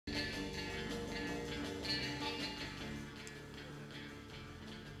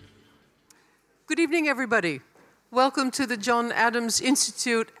Good evening, everybody. Welcome to the John Adams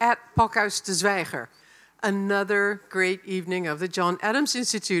Institute at Pakhuis de Zwijger. Another great evening of the John Adams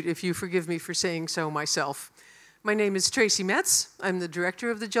Institute, if you forgive me for saying so myself. My name is Tracy Metz. I'm the director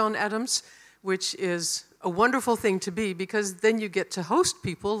of the John Adams, which is a wonderful thing to be because then you get to host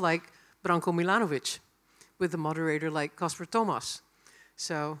people like Branko Milanovic with a moderator like Casper Thomas.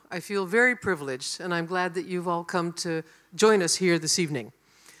 So I feel very privileged, and I'm glad that you've all come to join us here this evening.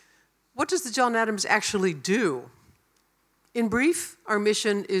 What does the John Adams actually do? In brief, our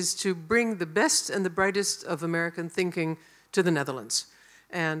mission is to bring the best and the brightest of American thinking to the Netherlands.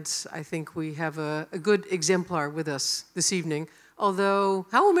 And I think we have a good exemplar with us this evening. Although,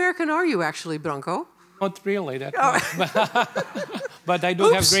 how American are you actually, Branko? Not really, that much. But I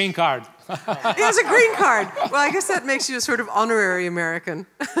do have a green card. He has a green card. Well, I guess that makes you a sort of honorary American,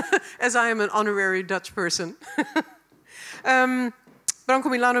 as I am an honorary Dutch person. Branko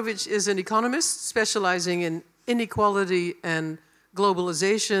Milanovic is an economist specializing in inequality and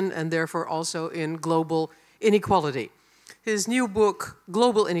globalization, and therefore also in global inequality. His new book,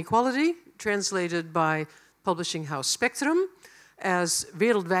 Global Inequality, translated by publishing house Spectrum as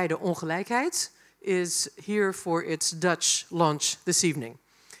Wereldwijde Ongelijkheid, is here for its Dutch launch this evening.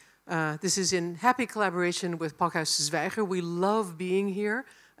 This is in happy collaboration with Pakhuis de Zwijger. We love being here.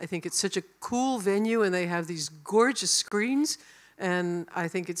 I think it's such a cool venue, and they have these gorgeous screens, and I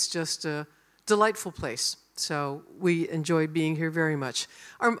think it's just a delightful place. So we enjoy being here very much.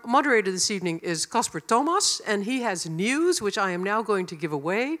 Our moderator this evening is Casper Thomas, and he has news, which I am now going to give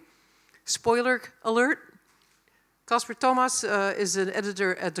away. Spoiler alert. Casper Thomas is an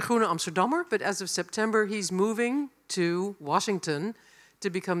editor at De Groene Amsterdammer, but as of September, he's moving to Washington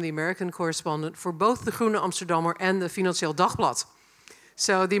to become the American correspondent for both De Groene Amsterdammer and the Financieel Dagblad.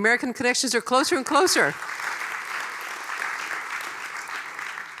 So the American connections are closer and closer.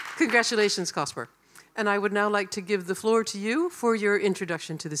 Congratulations, Casper. And I would now like to give the floor to you for your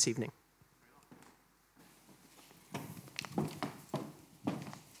introduction to this evening.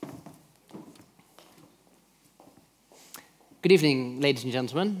 Good evening, ladies and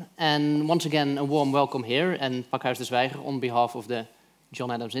gentlemen, and once again a warm welcome here in Pakhuis de Zwijger on behalf of the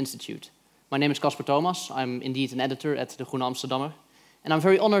John Adams Institute. My name is Casper Thomas. I'm indeed an editor at De Groene Amsterdammer, and I'm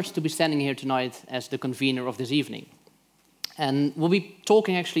very honored to be standing here tonight as the convener of this evening. And we'll be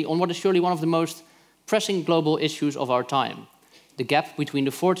talking actually on what is surely one of the most pressing global issues of our time, the gap between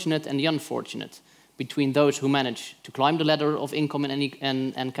the fortunate and the unfortunate, between those who manage to climb the ladder of income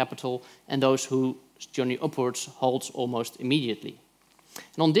and capital and those whose journey upwards halts almost immediately.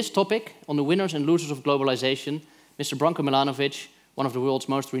 And on this topic, on the winners and losers of globalization, Mr. Branko Milanovic, one of the world's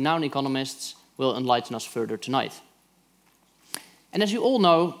most renowned economists, will enlighten us further tonight. And as you all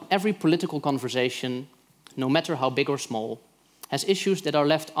know, every political conversation, no matter how big or small, has issues that are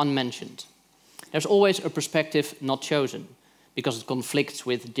left unmentioned. There's always a perspective not chosen, because it conflicts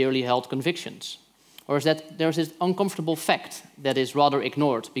with dearly held convictions. Or is that there's this uncomfortable fact that is rather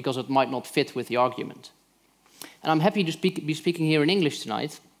ignored because it might not fit with the argument. And I'm happy to be speaking here in English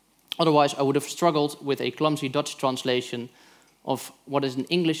tonight, otherwise I would have struggled with a clumsy Dutch translation of what is in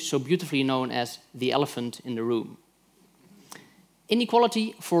English so beautifully known as the elephant in the room.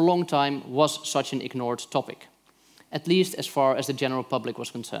 Inequality for a long time was such an ignored topic, at least as far as the general public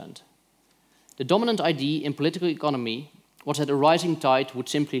was concerned. The dominant idea in political economy was that a rising tide would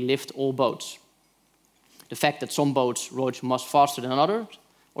simply lift all boats. The fact that some boats rose much faster than others,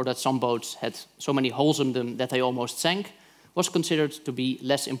 or that some boats had so many holes in them that they almost sank, was considered to be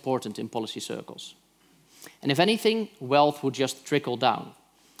less important in policy circles. And if anything, wealth would just trickle down.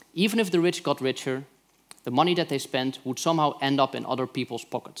 Even if the rich got richer, the money that they spent would somehow end up in other people's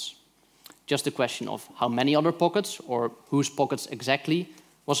pockets. Just the question of how many other pockets, or whose pockets exactly,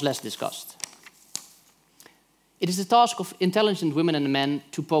 was less discussed. It is the task of intelligent women and men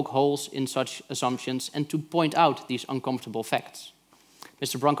to poke holes in such assumptions and to point out these uncomfortable facts.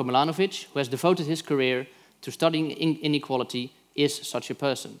 Mr. Branko Milanovic, who has devoted his career to studying inequality, is such a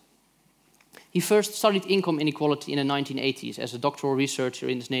person. He first studied income inequality in the 1980s as a doctoral researcher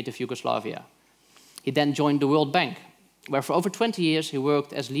in his native Yugoslavia. He then joined the World Bank, where for over 20 years he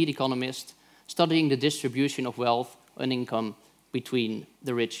worked as lead economist, studying the distribution of wealth and income between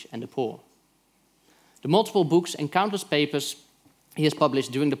the rich and the poor. The multiple books and countless papers he has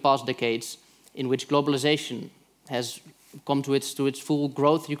published during the past decades, in which globalization has come to its full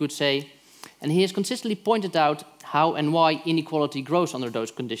growth, you could say, and he has consistently pointed out how and why inequality grows under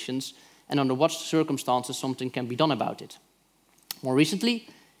those conditions and under what circumstances something can be done about it. More recently,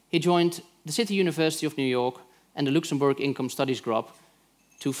 he joined the City University of New York and the Luxembourg Income Studies Group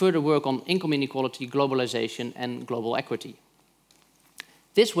to further work on income inequality, globalization, and global equity.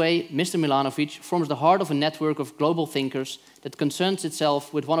 This way, Mr. Milanovic forms the heart of a network of global thinkers that concerns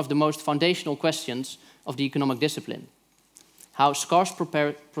itself with one of the most foundational questions of the economic discipline: how scarce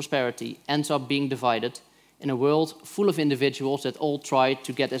prosperity ends up being divided in a world full of individuals that all try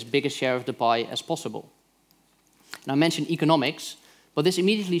to get as big a share of the pie as possible. And I mentioned economics, but this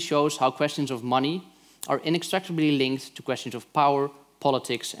immediately shows how questions of money are inextricably linked to questions of power,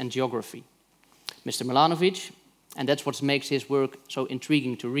 politics, and geography. Mr. Milanovic, and that's what makes his work so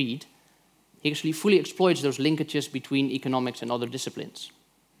intriguing to read, he actually fully exploits those linkages between economics and other disciplines.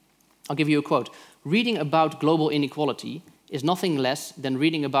 I'll give you a quote. "Reading about global inequality is nothing less than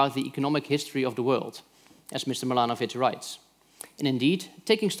reading about the economic history of the world," as Mr. Milanovic writes. And indeed,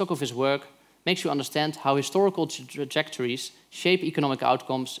 taking stock of his work makes you understand how historical trajectories shape economic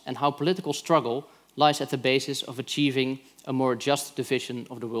outcomes and how political struggle lies at the basis of achieving a more just division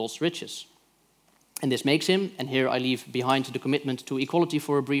of the world's riches. And this makes him, and here I leave behind the commitment to equality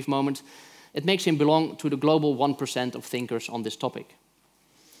for a brief moment, it makes him belong to the global 1% of thinkers on this topic.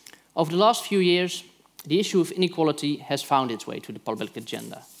 Over the last few years, the issue of inequality has found its way to the public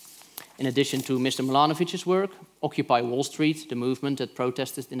agenda. In addition to Mr. Milanovic's work, Occupy Wall Street, the movement that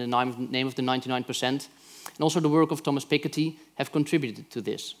protested in the name of the 99%, and also the work of Thomas Piketty have contributed to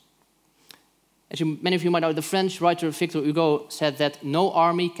this. As many of you might know, the French writer Victor Hugo said that no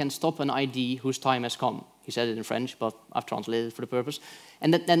army can stop an idea whose time has come. He said it in French, but I've translated it for the purpose.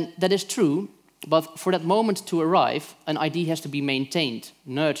 And that is true, but for that moment to arrive, an idea has to be maintained,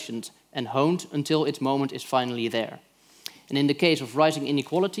 nurtured, and honed until its moment is finally there. And in the case of rising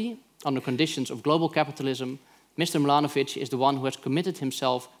inequality, under conditions of global capitalism, Mr. Milanovic is the one who has committed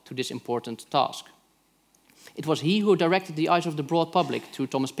himself to this important task. It was he who directed the eyes of the broad public through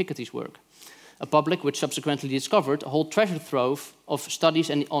Thomas Piketty's work, a public which subsequently discovered a whole treasure trove of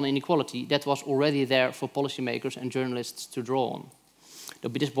studies on inequality that was already there for policymakers and journalists to draw on.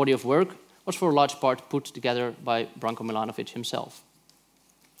 This body of work was for a large part put together by Branko Milanovic himself.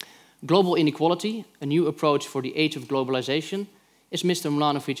 Global Inequality, a New Approach for the Age of Globalization, is Mr.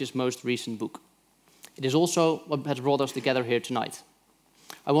 Milanovic's most recent book. It is also what has brought us together here tonight.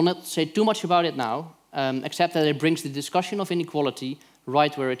 I will not say too much about it now, except that it brings the discussion of inequality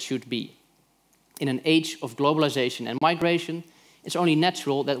right where it should be. In an age of globalization and migration, it's only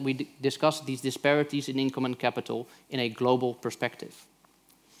natural that we discuss these disparities in income and capital in a global perspective.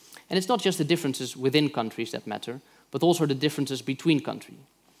 And it's not just the differences within countries that matter, but also the differences between countries.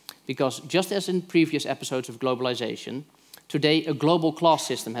 Because just as in previous episodes of globalization, today a global class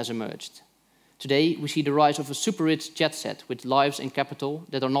system has emerged. Today we see the rise of a super-rich jet set with lives and capital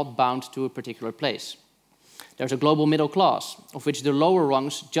that are not bound to a particular place. There's a global middle class, of which the lower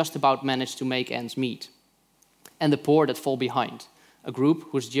rungs just about manage to make ends meet. And the poor that fall behind, a group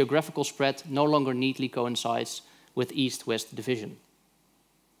whose geographical spread no longer neatly coincides with East-West division.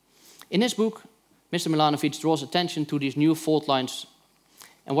 In his book, Mr. Milanovic draws attention to these new fault lines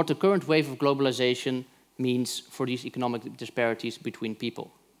and what the current wave of globalization means for these economic disparities between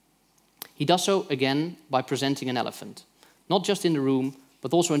people. He does so, again, by presenting an elephant, not just in the room,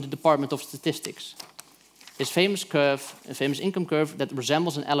 but also in the Department of Statistics. His famous curve, a famous income curve that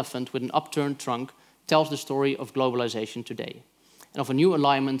resembles an elephant with an upturned trunk, tells the story of globalization today, and of a new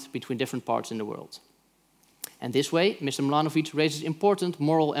alignment between different parts in the world. And this way, Mr. Milanovic raises important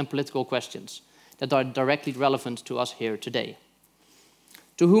moral and political questions that are directly relevant to us here today.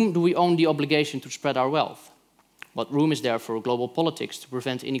 To whom do we own the obligation to spread our wealth? What room is there for global politics to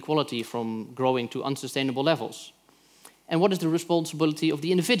prevent inequality from growing to unsustainable levels? And what is the responsibility of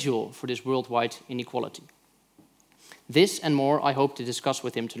the individual for this worldwide inequality? This and more I hope to discuss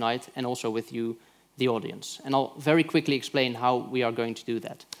with him tonight, and also with you, the audience. And I'll very quickly explain how we are going to do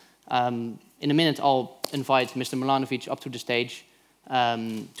that. In a minute, I'll invite Mr. Milanovic up to the stage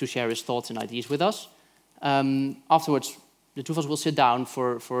to share his thoughts and ideas with us. Afterwards, the two of us will sit down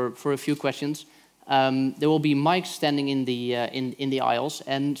for a few questions. There will be mics standing in the aisles,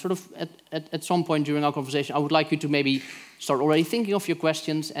 and sort of at some point during our conversation, I would like you to maybe start already thinking of your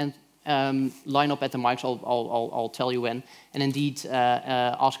questions and line up at the mics. I'll tell you when, and indeed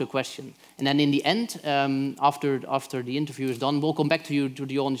ask a question. And then in the end, after the interview is done, we'll come back to you, to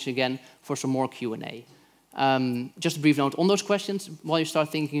the audience again, for some more Q&A. Just a brief note on those questions, while you start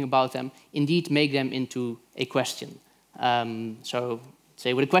thinking about them, indeed make them into a question. So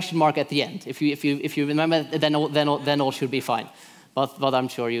say with a question mark at the end. If you remember, then all should be fine. But I'm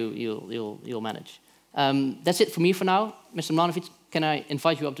sure you'll manage. That's it for me for now. Mr. Milanovic, can I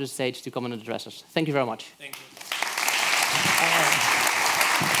invite you up to the stage to come and address us? Thank you very much. Thank you.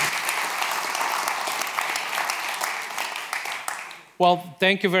 Well,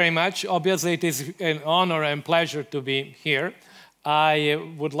 thank you very much. Obviously, it is an honor and pleasure to be here. I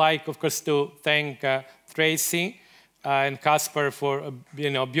would like, of course, to thank Tracy and Casper for a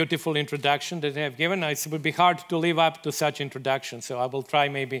beautiful introduction that they have given. It would be hard to live up to such introduction, so I will try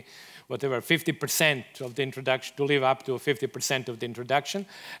maybe whatever, 50% of the introduction, to live up to 50% of the introduction.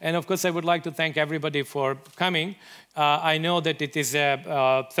 And of course, I would like to thank everybody for coming. I know that it is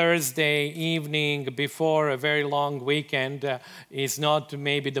a Thursday evening before a very long weekend. Is not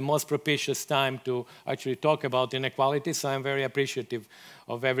maybe the most propitious time to actually talk about inequality, so I'm very appreciative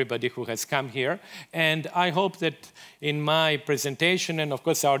of everybody who has come here. And I hope that in my presentation and of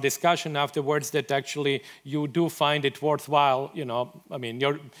course our discussion afterwards that actually you do find it worthwhile, I mean,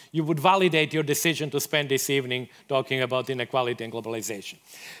 you would validate your decision to spend this evening talking about inequality and globalization.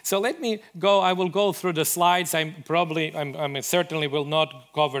 So let me go, I will go through the slides. I certainly will not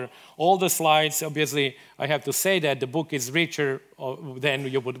cover all the slides. Obviously, I have to say that the book is richer than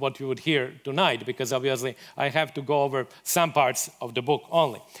what you would hear tonight, because obviously I have to go over some parts of the book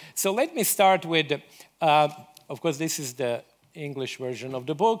only. So let me start with, of course, this is the English version of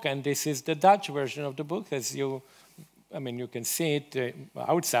the book, and this is the Dutch version of the book, as you can see it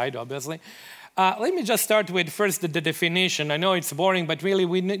outside, obviously. Let me just start with first the definition. I know it's boring, but really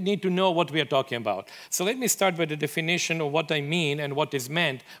we need to know what we are talking about. So let me start with the definition of what I mean and what is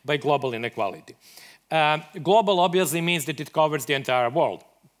meant by global inequality. Global obviously means that it covers the entire world.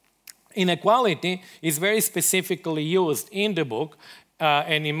 Inequality is very specifically used in the book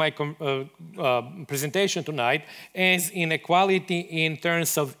and in my presentation tonight as inequality in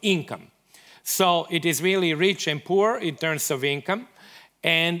terms of income. So it is really rich and poor in terms of income.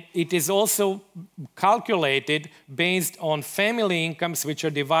 And it is also calculated based on family incomes, which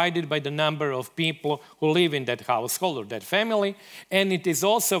are divided by the number of people who live in that household or that family. And it is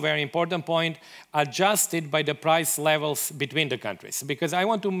also, very important point, adjusted by the price levels between the countries. Because I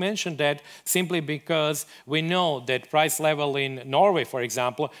want to mention that simply because we know that price level in Norway, for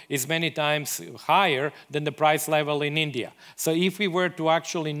example, is many times higher than the price level in India. So if we were to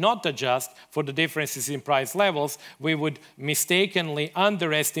actually not adjust for the differences in price levels, we would mistakenly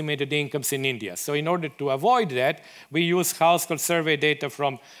underestimated incomes in India. So in order to avoid that, we use household survey data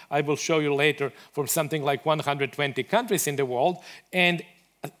from, I will show you later, from something like 120 countries in the world. And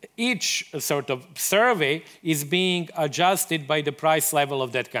each sort of survey is being adjusted by the price level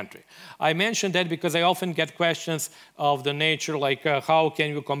of that country. I mention that because I often get questions of the nature like how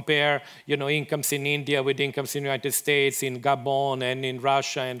can you compare incomes in India with incomes in the United States, in Gabon and in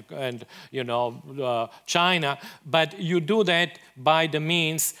Russia and China, but you do that by the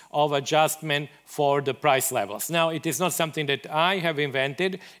means of adjustment for the price levels. Now, it is not something that I have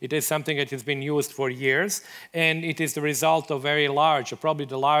invented. It is something that has been used for years, and it is the result of very large, probably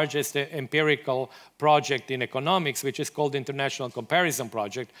the largest empirical project in economics, which is called the International Comparison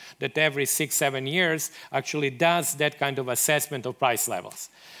Project, that every 6-7 years actually does that kind of assessment of price levels.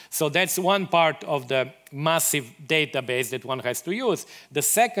 So that's one part of the massive database that one has to use. The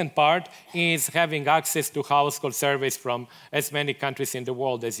second part is having access to household surveys from as many countries in the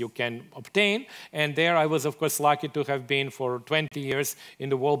world as you can obtain. And there I was, of course, lucky to have been for 20 years in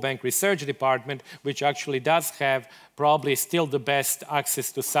the World Bank Research Department, which actually does have probably still the best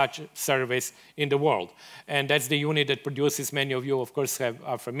access to such surveys in the world. And that's the unit that produces, many of you, of course,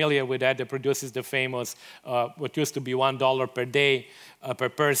 are familiar with that produces the famous, what used to be $1 per day per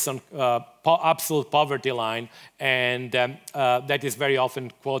person absolute poverty line, and that is very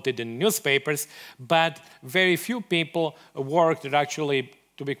often quoted in newspapers, but very few people worked that actually,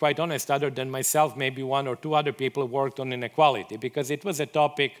 to be quite honest, other than myself, maybe one or two other people worked on inequality, because it was a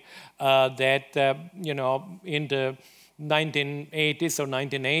topic that, in the 1980s or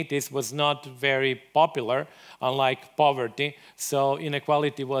 1980s was not very popular, unlike poverty. So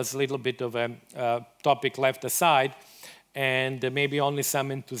inequality was a little bit of a topic left aside. And maybe only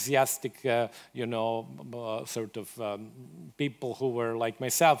some enthusiastic, people who were like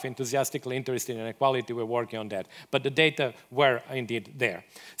myself, enthusiastically interested in inequality were working on that. But the data were indeed there.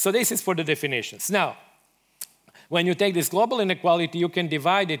 So this is for the definitions. Now, when you take this global inequality, you can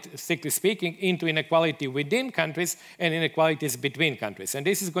divide it, strictly speaking, into inequality within countries and inequalities between countries. And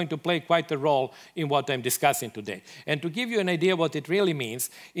this is going to play quite a role in what I'm discussing today. And to give you an idea what it really means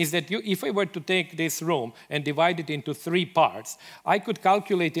is that if I were to take this room and divide it into 3 parts, I could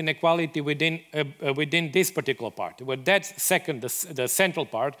calculate inequality within this particular part, where that's second, the central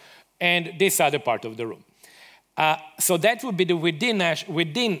part, and this other part of the room. So that would be the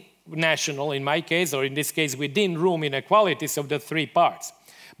within national, in my case, or in this case, within room inequalities of the 3 parts.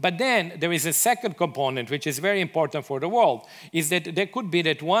 But then there is a second component, which is very important for the world, is that there could be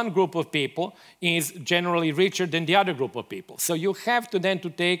that one group of people is generally richer than the other group of people. So you have to then to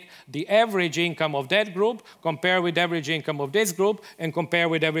take the average income of that group, compare with average income of this group, and compare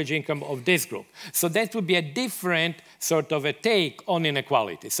with average income of this group. So that would be a different sort of a take on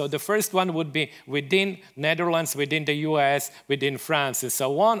inequality. So the first one would be within Netherlands, within the US, within France, and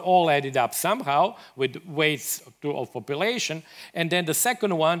so on, all added up somehow with weights of population. And then the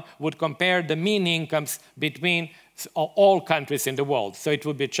second one would compare the mean incomes between all countries in the world. So it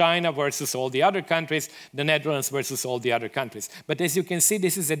would be China versus all the other countries, the Netherlands versus all the other countries. But as you can see,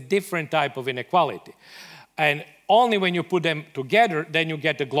 this is a different type of inequality. And only when you put them together, then you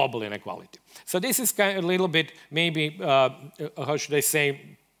get a global inequality. So this is kind of a little bit, maybe, how should I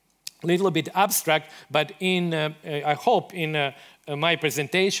say, a little bit abstract, but I hope in my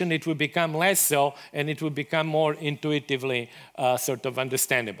presentation it will become less so, and it will become more intuitively sort of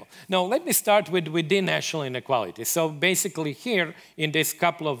understandable. Now, let me start with within national inequality. So basically here, in this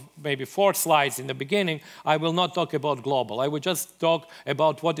couple of maybe 4 slides in the beginning, I will not talk about global. I will just talk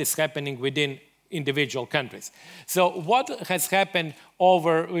about what is happening within individual countries. So what has happened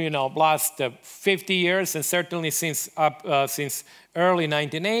over last 50 years, and certainly since early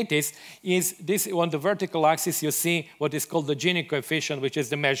 1980s, is this on the vertical axis you see what is called the Gini coefficient, which is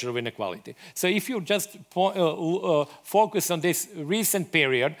the measure of inequality. So if you just focus on this recent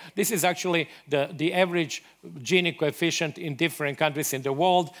period, this is actually the average Gini coefficient in different countries in the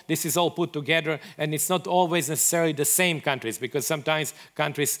world. This is all put together, and it's not always necessarily the same countries, because sometimes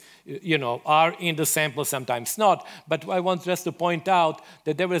countries are in the sample, sometimes not. But I want just to point out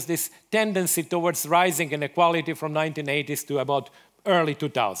that there was this tendency towards rising inequality from 1980s to about early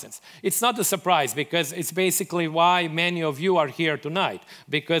 2000s. It's not a surprise, because it's basically why many of you are here tonight,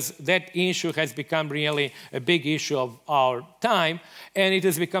 because that issue has become really a big issue of our time, and it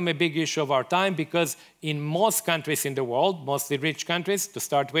has become a big issue of our time because in most countries in the world, mostly rich countries to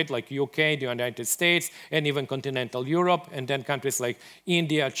start with, like UK, the United States, and even continental Europe, and then countries like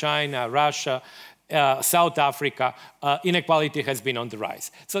India, China, Russia, South Africa, inequality has been on the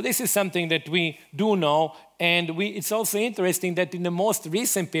rise. So this is something that we do know, and it's also interesting that in the most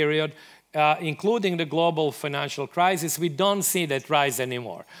recent period, including the global financial crisis, we don't see that rise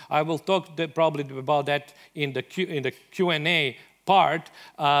anymore. I will talk probably about that in the Q&A part,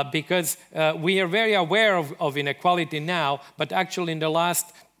 because we are very aware of inequality now, but actually in the last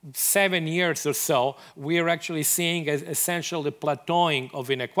 7 years or so, we are actually seeing essentially the plateauing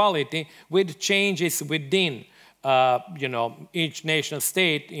of inequality with changes within each nation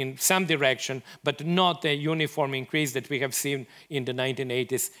state in some direction, but not a uniform increase that we have seen in the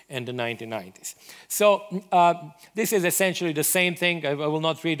 1980s and the 1990s. So this is essentially the same thing. I will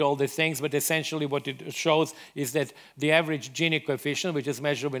not read all these things, but essentially what it shows is that the average Gini coefficient, which is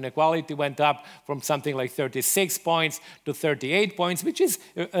measure of inequality, went up from something like 36 points to 38 points, which is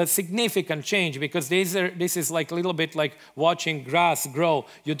a significant change, because this is like a little bit like watching grass grow.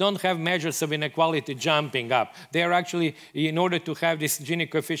 You don't have measures of inequality jumping up. They are actually, in order to have this Gini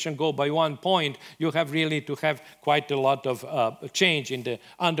coefficient go by 1 point, you have really to have quite a lot of change in the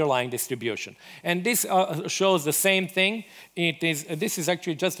underlying distribution. And this shows the same thing. This is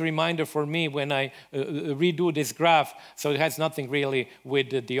actually just a reminder for me when I redo this graph, so it has nothing really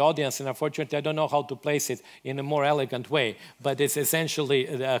with the audience, and unfortunately I don't know how to place it in a more elegant way, but it's essentially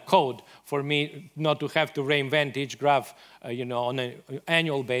a code for me not to have to reinvent each graph on an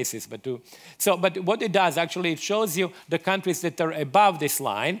annual basis. But what it does, actually, it shows you the countries that are above this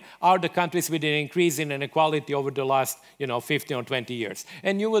line are the countries with an increase in inequality over the last 15 or 20 years.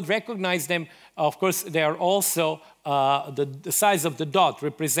 And you would recognize them. Of course, they are also the size of the dot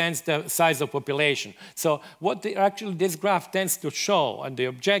represents the size of population. So what actually this graph tends to show, and the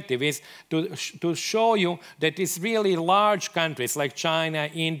objective is to show you that it's really large countries like China,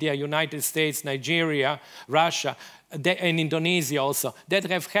 India, United States, Nigeria, Russia, and Indonesia also, that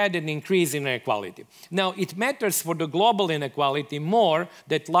have had an increase in inequality. Now, it matters for the global inequality more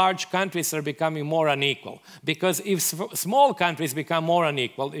that large countries are becoming more unequal. Because if small countries become more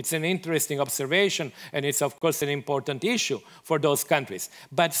unequal, it's an interesting observation, and it's, of course, an important issue for those countries.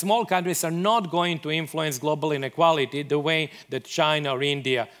 But small countries are not going to influence global inequality the way that China or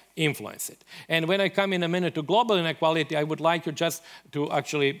India influence it. And when I come in a minute to global inequality, I would like you just to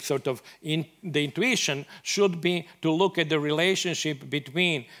actually sort of, the intuition should be to look at the relationship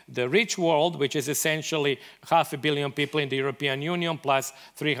between the rich world, which is essentially 500 million people in the European Union, plus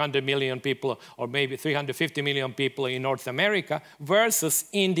 300 million people, or maybe 350 million people in North America, versus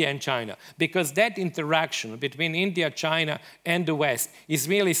India and China. Because that interaction between India, China, and the West is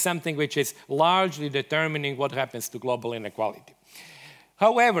really something which is largely determining what happens to global inequality.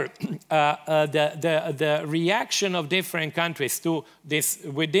 However, the reaction of different countries to this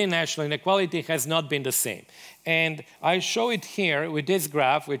within national inequality has not been the same. And I show it here with this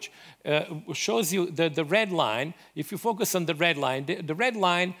graph, which shows you the red line. If you focus on the red line, the red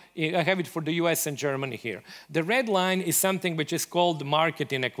line, I have it for the US and Germany here. The red line is something which is called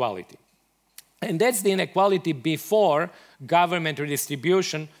market inequality. And that's the inequality before government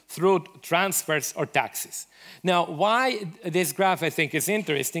redistribution through transfers or taxes. Now, why this graph, I think, is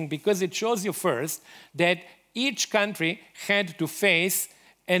interesting? Because it shows you first that each country had to face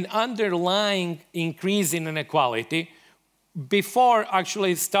an underlying increase in inequality before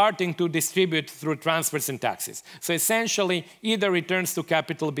actually starting to distribute through transfers and taxes. So essentially, either returns to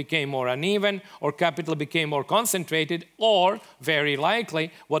capital became more uneven, or capital became more concentrated, or, very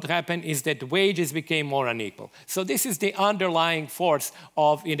likely, what happened is that wages became more unequal. So this is the underlying force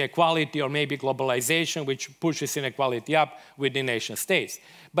of inequality, or maybe globalization, which pushes inequality up within nation states.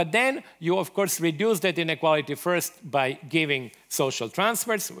 But then you, of course, reduce that inequality first by giving social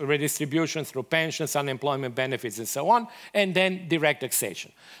transfers, redistribution through pensions, unemployment benefits, and so on, and then direct taxation.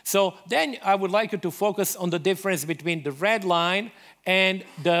 So then I would like you to focus on the difference between the red line and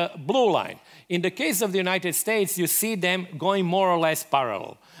the blue line. In the case of the United States, you see them going more or less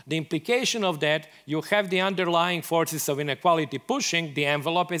parallel. The implication of that, you have the underlying forces of inequality pushing the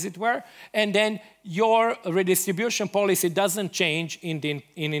envelope, as it were, and then your redistribution policy doesn't change in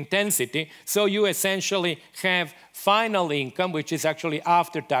intensity, so you essentially have final income, which is actually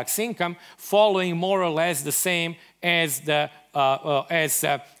after-tax income, following more or less the same as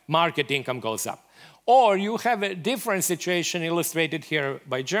market income goes up. Or you have a different situation illustrated here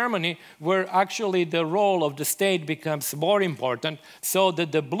by Germany, where actually the role of the state becomes more important, so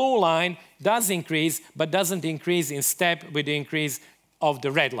that the blue line does increase, but doesn't increase in step with the increase of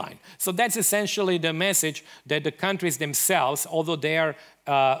the red line. So that's essentially the message that the countries themselves, although they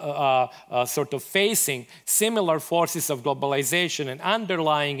are sort of facing similar forces of globalization and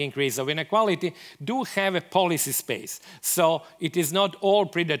underlying increase of inequality, do have a policy space. So it is not all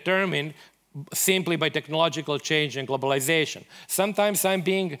predetermined simply by technological change and globalization. Sometimes I'm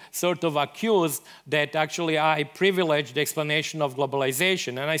being sort of accused that actually I privilege the explanation of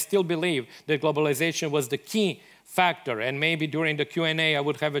globalization, and I still believe that globalization was the key factor, and maybe during the Q&A I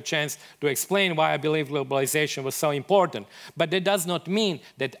would have a chance to explain why I believe globalization was so important. But that does not mean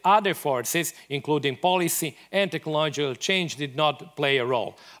that other forces, including policy and technological change, did not play a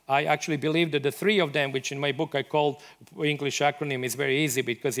role. I actually believe that the three of them, which in my book I called, English acronym is very easy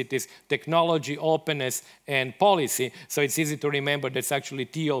because it is technology, openness, and policy, so it's easy to remember that's actually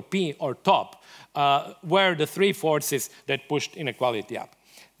TOP or TOP, were the three forces that pushed inequality up.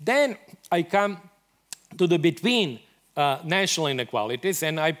 Then I come to the between national inequalities,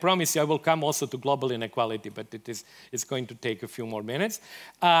 and I promise you I will come also to global inequality, but it's going to take a few more minutes.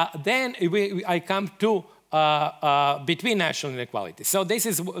 Then I come to between national inequalities. So this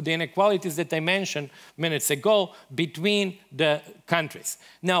is the inequalities that I mentioned minutes ago between the countries.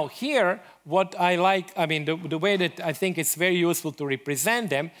 Now here, what I like, I mean, the way that I think it's very useful to represent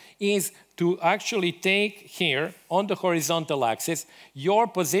them is to actually take here on the horizontal axis your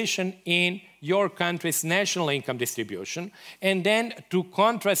position in your country's national income distribution, and then to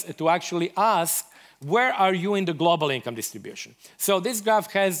contrast, to actually ask, where are you in the global income distribution? So this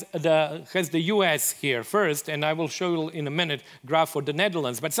graph has the US here first, and I will show you in a minute graph for the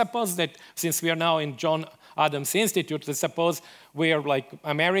Netherlands. But suppose that since we are now in John Adams Institute, let's suppose we are like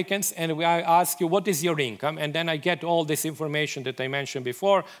Americans, and I ask you, what is your income? And then I get all this information that I mentioned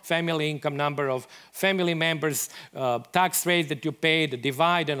before, family income, number of family members, tax rate that you pay, the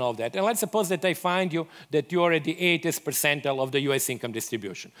divide, and all that. And let's suppose that I find you that you are at the 80th percentile of the US income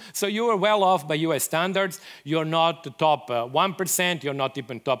distribution. So you are well off by US standards. You're not the top 1%, you're not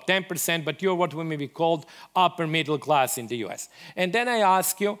even top 10%, but you're what may be called upper middle class in the US. And then I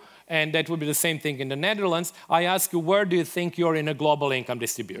ask you, and that would be the same thing in the Netherlands, I ask you, where do you think you're in a global income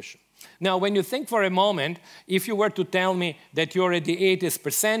distribution? Now, when you think for a moment, if you were to tell me that you're at the 80th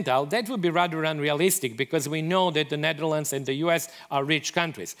percentile, that would be rather unrealistic because we know that the Netherlands and the US are rich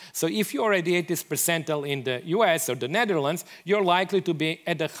countries. So if you're at the 80th percentile in the US or the Netherlands, you're likely to be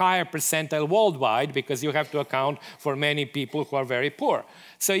at a higher percentile worldwide because you have to account for many people who are very poor.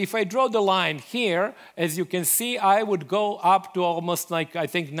 So if I draw the line here, as you can see, I would go up to almost like, I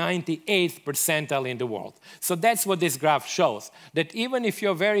think, 98th percentile in the world. So that's what this graph shows, that even if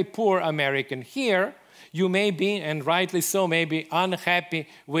you're very poor American here, you may be, and rightly so, may be unhappy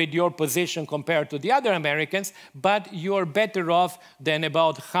with your position compared to the other Americans, but you're better off than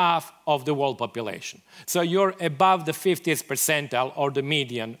about half of the world population. So you're above the 50th percentile or the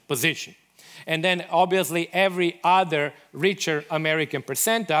median position. And then obviously every other richer American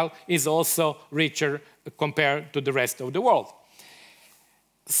percentile is also richer compared to the rest of the world.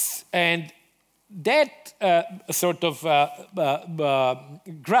 And that sort of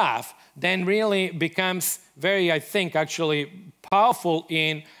graph then really becomes very, I think, actually powerful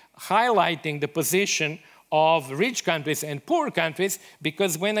in highlighting the position of rich countries and poor countries,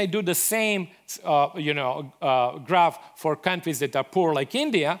 because when I do the same graph for countries that are poor like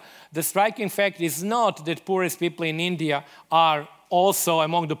India, the striking fact is not that poorest people in India are also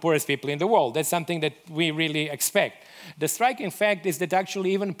among the poorest people in the world. That's something that we really expect. The striking fact is that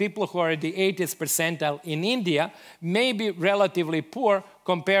actually even people who are at the 80th percentile in India may be relatively poor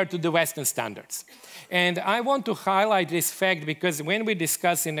compared to the Western standards. And I want to highlight this fact because when we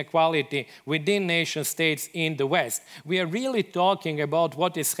discuss inequality within nation states in the West, we are really talking about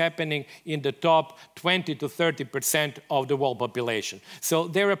what is happening in the top 20 to 30% of the world population. So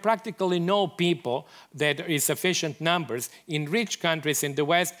there are practically no people that is sufficient numbers in rich countries in the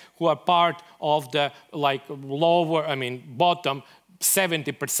West who are part of the bottom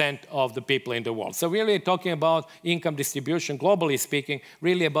 70% of the people in the world. So really talking about income distribution, globally speaking,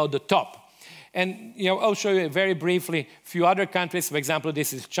 really about the top. And I'll show you very briefly a few other countries. For example,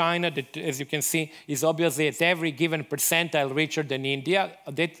 this is China, that, as you can see, is obviously at every given percentile richer than India.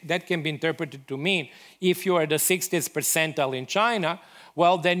 That can be interpreted to mean if you are at the 60th percentile in China,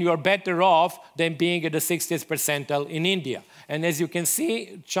 well, then you are better off than being at the 60th percentile in India. And as you can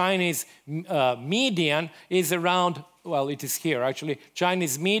see, Chinese median is around, well, it is here actually,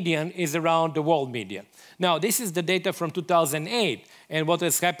 Chinese median is around the world median. Now, this is the data from 2008, and what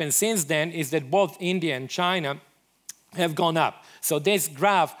has happened since then is that both India and China have gone up. So this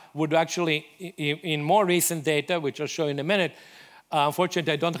graph would actually, in more recent data, which I'll show you in a minute,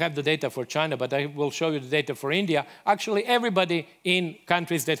 unfortunately, I don't have the data for China, but I will show you the data for India. Actually, everybody in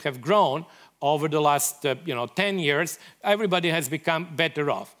countries that have grown over the last 10 years, everybody has become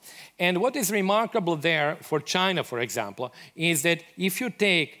better off. And what is remarkable there for China, for example, is that if you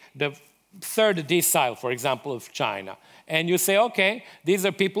take the third decile, for example, of China, and you say, okay, these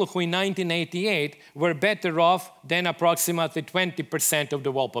are people who in 1988 were better off than approximately 20% of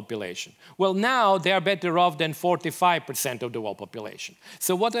the world population. Well, now they are better off than 45% of the world population.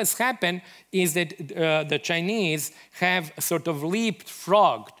 So what has happened is that the Chinese have sort of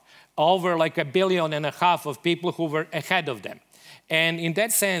leapfrogged over like 1.5 billion of people who were ahead of them. And in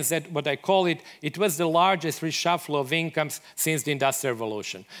that sense, that what I call it, it was the largest reshuffle of incomes since the Industrial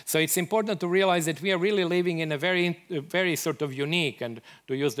Revolution. So it's important to realize that we are really living in a very sort of unique, and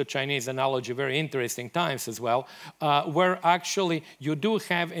to use the Chinese analogy, very interesting times as well, where actually you do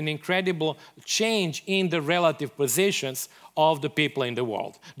have an incredible change in the relative positions of the people in the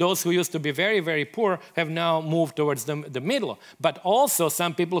world. Those who used to be very, very poor have now moved towards the middle. But also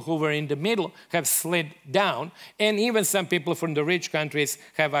some people who were in the middle have slid down, and even some people from the rich countries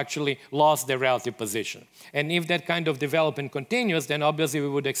have actually lost their relative position. And if that kind of development continues, then obviously we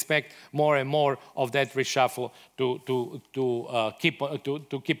would expect more and more of that reshuffle to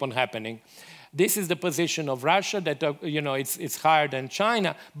keep on happening. This is the position of Russia, that it's higher than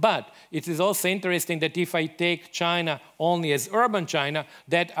China, but it is also interesting that if I take China only as urban China,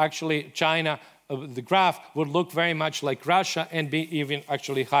 that actually China, the graph would look very much like Russia and be even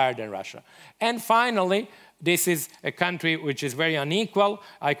actually higher than Russia. And finally, this is a country which is very unequal.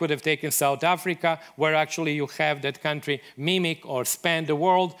 I could have taken South Africa, where actually you have that country mimic or span the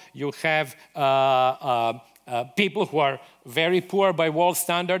world. You have people who are very poor by world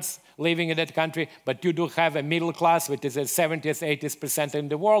standards living in that country, but you do have a middle class, which is at 70th, 80th% in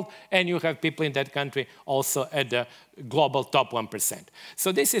the world, and you have people in that country also at the global top 1%.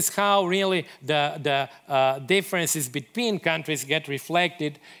 So this is how really the differences between countries get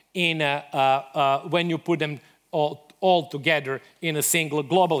reflected in when you put them all together in a single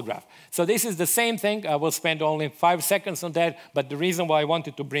global graph. So this is the same thing. I will spend only 5 seconds on that, but the reason why I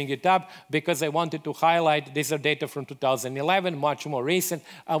wanted to bring it up, because I wanted to highlight, these are data from 2011, much more recent.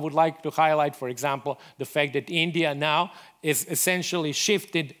 I would like to highlight, for example, the fact that India now is essentially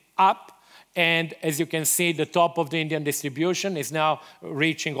shifted up. And as you can see, the top of the Indian distribution is now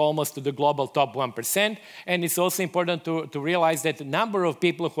reaching almost to the global top 1%. And it's also important to realize that the number of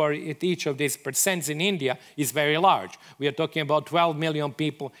people who are at each of these percents in India is very large. We are talking about 12 million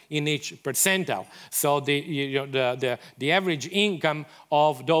people in each percentile. So the average income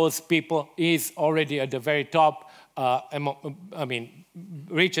of those people is already at the very top,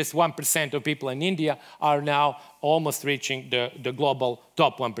 richest 1% of people in India are now almost reaching the global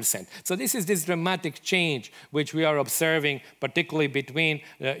top 1%. So this is this dramatic change which we are observing, particularly between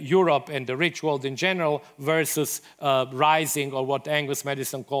Europe and the rich world in general versus rising, or what Angus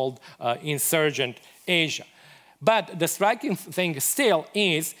Madison called insurgent Asia. But the striking thing still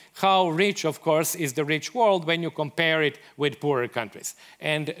is how rich, of course, is the rich world when you compare it with poorer countries.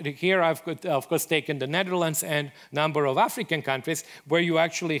 And here I've, of course, taken the Netherlands and a number of African countries where you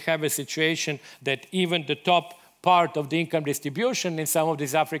actually have a situation that even the top part of the income distribution in some of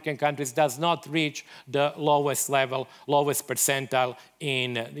these African countries does not reach the lowest level, lowest percentile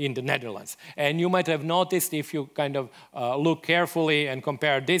in the Netherlands. And you might have noticed, if you kind of look carefully and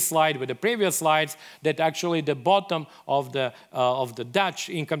compare this slide with the previous slides, that actually the bottom of the Dutch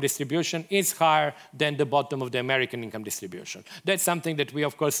income distribution is higher than the bottom of the American income distribution. That's something that we,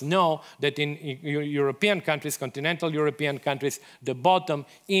 of course, know that in European countries, continental European countries, the bottom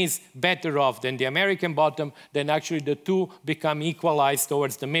is better off than the American bottom. Then actually the two become equalized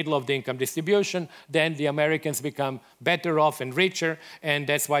towards the middle of the income distribution. Then the Americans become better off and richer. And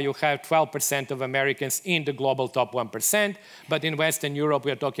that's why you have 12% of Americans in the global top 1%. But in Western Europe,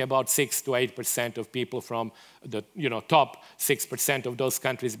 we are talking about 6 to 8% of people from the top 6% of those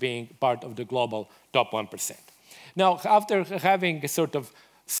countries being part of the global top 1%. Now, after having sort of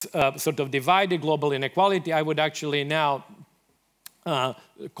divided global inequality, I would actually now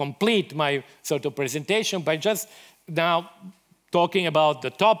complete my sort of presentation by just now talking about the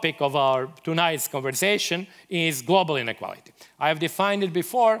topic of our tonight's conversation is global inequality. I have defined it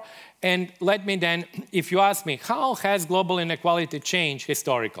before, and let me then, if you ask me, how has global inequality changed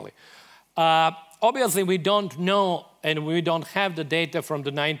historically? Obviously, we don't know, and we don't have the data from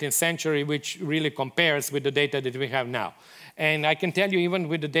the 19th century which really compares with the data that we have now. And I can tell you, even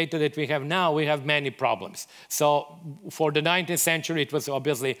with the data that we have now, we have many problems. So for the 19th century, it was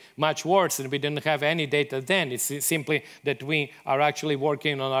obviously much worse, and we didn't have any data then. It's simply that we are actually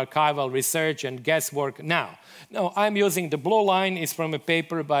working on archival research and guesswork now. Now, I'm using the blue line. It's from a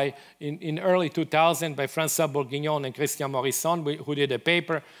paper in early 2000 by François Bourguignon and Christian Morisson, who did a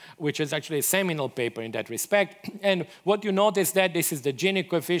paper, which is actually a seminal paper in that respect. And what you notice that this is the Gini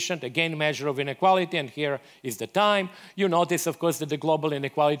coefficient, again, measure of inequality, and here is the time. You notice, of course, that the global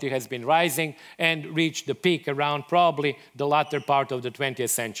inequality has been rising and reached the peak around probably the latter part of the 20th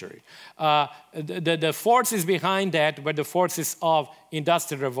century. The forces behind that were the forces of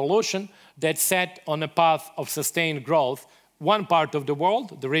industrial revolution that set on a path of sustained growth one part of the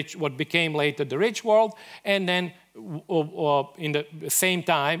world, the rich, what became later the rich world, and then in the same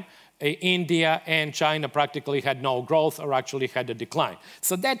time, India and China practically had no growth or actually had a decline.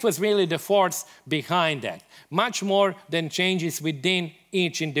 So that was really the force behind that, much more than changes within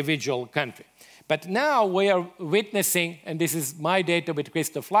each individual country. But now we are witnessing, and this is my data with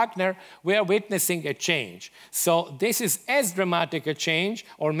Christoph Lackner, we are witnessing a change. So this is as dramatic a change,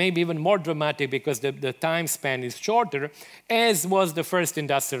 or maybe even more dramatic because the time span is shorter, as was the first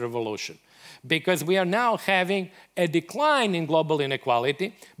industrial revolution. Because we are now having a decline in global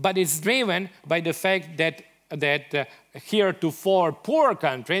inequality, but it's driven by the fact that heretofore poor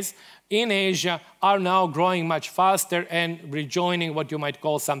countries in Asia are now growing much faster and rejoining what you might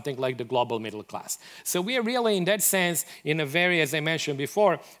call something like the global middle class. So we are really, in that sense, in a very, as I mentioned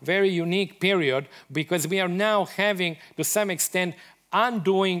before, very unique period, because we are now having, to some extent,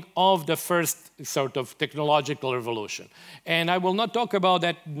 undoing of the first sort of technological revolution. And I will not talk about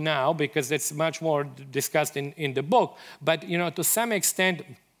that now because it's much more discussed in the book, but to some extent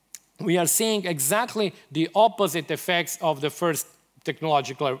we are seeing exactly the opposite effects of the first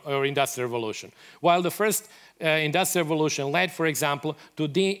technological or industrial revolution. While the first industrial revolution led, for example, to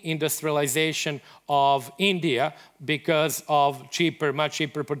deindustrialization of India because of much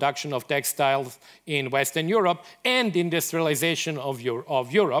cheaper production of textiles in Western Europe and industrialization of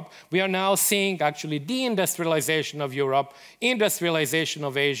Europe, we are now seeing actually deindustrialization of Europe, industrialization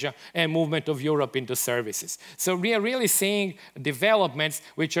of Asia, and movement of Europe into services. So we are really seeing developments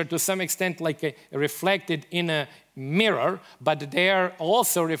which are to some extent like reflected in a mirror, but they are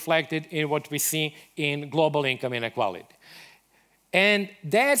also reflected in what we see in global income inequality. And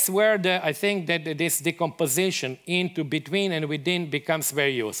that's where I think that this decomposition into between and within becomes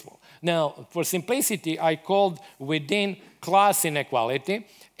very useful. Now, for simplicity, I called within class inequality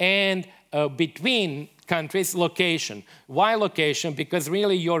and between countries location. Why location? Because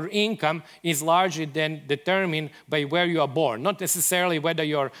really your income is largely then determined by where you are born, not necessarily whether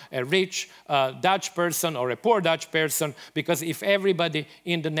you're a rich Dutch person or a poor Dutch person, because if everybody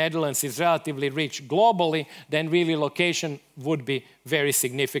in the Netherlands is relatively rich globally, then really location would be very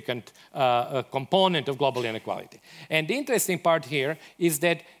significant component of global inequality. And the interesting part here is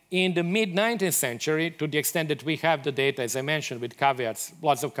that in the mid-19th century, to the extent that we have the data, as I mentioned, with caveats,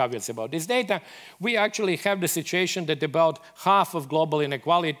 lots of caveats about this data, we actually have the situation that about half of global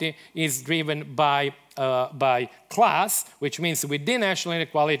inequality is driven by class, which means within national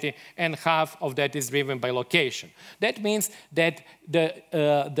inequality, and half of that is driven by location. That means that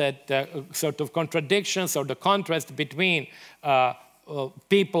the sort of contradictions or the contrast between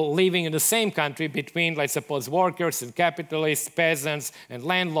people living in the same country, between, let's suppose, workers and capitalists, peasants and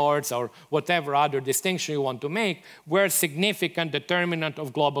landlords, or whatever other distinction you want to make, were significant determinant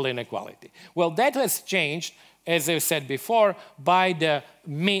of global inequality. Well, that has changed, as I said before, by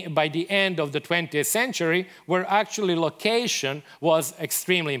the end of the 20th century, where actually location was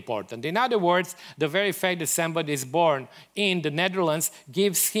extremely important. In other words, the very fact that somebody is born in the Netherlands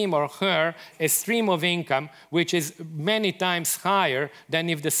gives him or her a stream of income which is many times higher than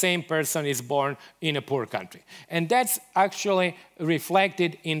if the same person is born in a poor country. And that's actually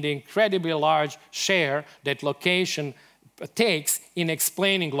reflected in the incredibly large share that location takes in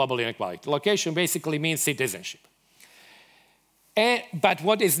explaining global inequality. Location basically means citizenship. But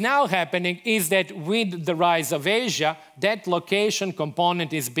what is now happening is that with the rise of Asia, that location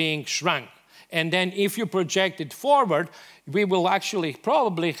component is being shrunk. And then if you project it forward, we will actually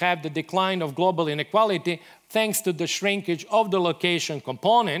probably have the decline of global inequality thanks to the shrinkage of the location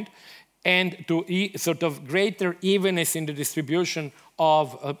component and to sort of greater evenness in the distribution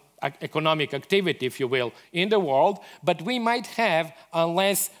of economic activity, if you will, in the world. But we might have,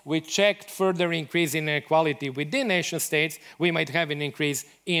 unless we checked further increase in inequality within nation states, we might have an increase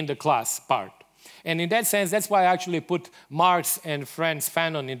in the class part. And in that sense, that's why I actually put Marx and Frantz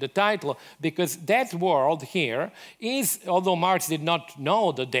Fanon in the title, because that world here is, although Marx did not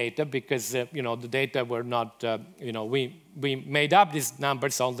know the data, because the data were not, we made up these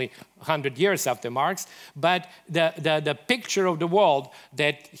numbers only 100 years after Marx, but the picture of the world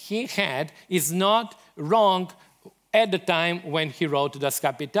that he had is not wrong at the time when he wrote Das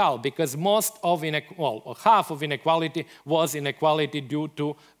Kapital, because half of inequality was inequality due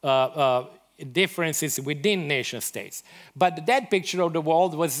to differences within nation states. But that picture of the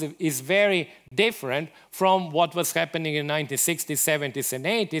world is very different from what was happening in the 1960s, 70s, and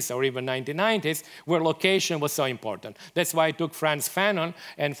 80s, or even 1990s, where location was so important. That's why I took Frantz Fanon,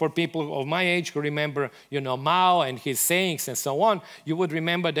 and for people of my age who remember, Mao and his sayings and so on, you would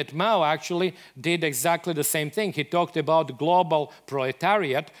remember that Mao actually did exactly the same thing. He talked about global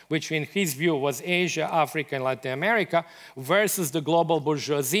proletariat, which in his view was Asia, Africa, and Latin America, versus the global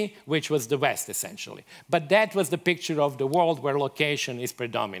bourgeoisie, which was the West, essentially. But that was the picture of the world where location is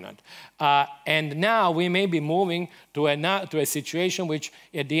predominant. And now we may be moving to a situation which,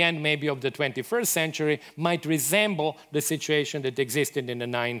 at the end maybe of the 21st century, might resemble the situation that existed in the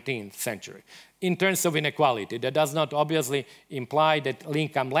 19th century. In terms of inequality, that does not obviously imply that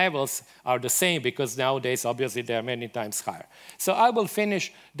income levels are the same, because nowadays, obviously, they are many times higher. So I will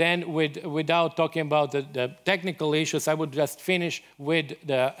finish then without talking about the technical issues, I would just finish with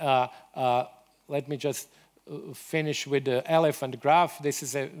let me just finish with the elephant graph. This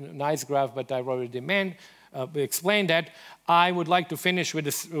is a nice graph, but I've already explained that. I would like to finish with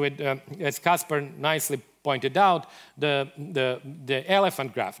as Kasper nicely pointed out, the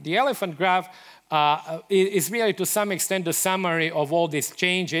elephant graph. The elephant graph is really, to some extent, the summary of all these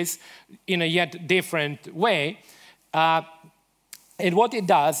changes in a yet different way. And what it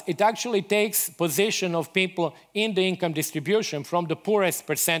does, it actually takes position of people in the income distribution from the poorest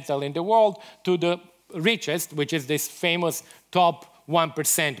percentile in the world to the richest, which is this famous top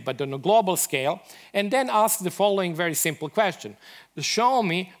 1%, but on a global scale, and then asks the following very simple question. Show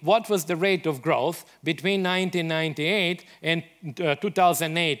me what was the rate of growth between 1998 and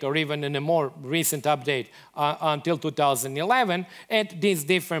 2008, or even in a more recent update until 2011, at these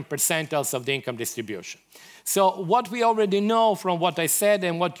different percentiles of the income distribution. So what we already know from what I said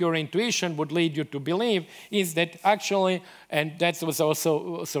and what your intuition would lead you to believe is that actually, and that was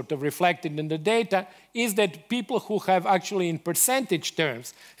also sort of reflected in the data, is that people who have actually in percentage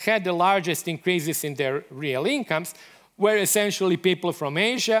terms had the largest increases in their real incomes were essentially people from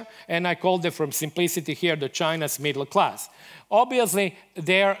Asia, and I call them, from simplicity here, the China's middle class. Obviously,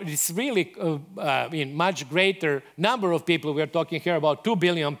 there is really a much greater number of people. We're talking here about 2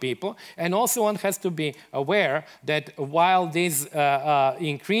 billion people. And also one has to be aware that while these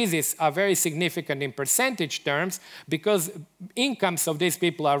increases are very significant in percentage terms, because incomes of these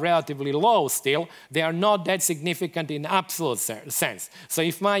people are relatively low still, they are not that significant in absolute sense. So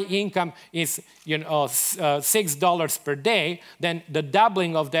if my income is $6 per per day, then the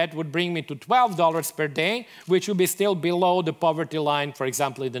doubling of that would bring me to $12 per day, which would be still below the poverty line, for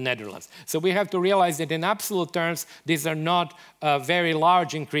example, in the Netherlands. So we have to realize that in absolute terms, these are not very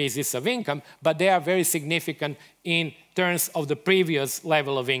large increases of income, but they are very significant in terms of the previous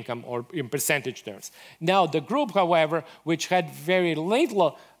level of income or in percentage terms. Now, the group, however, which had very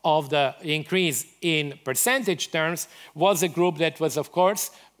little of the increase in percentage terms was a group that was, of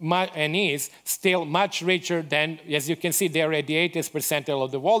course, and is still much richer than, as you can see, they're at the 80th percentile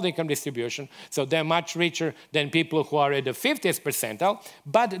of the world income distribution, so they're much richer than people who are at the 50th percentile,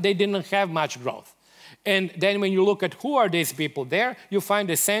 but they didn't have much growth. And then when you look at who are these people there, you find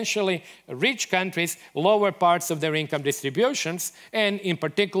essentially rich countries, lower parts of their income distributions, and in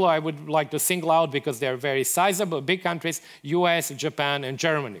particular, I would like to single out, because they're very sizable, big countries, US, Japan, and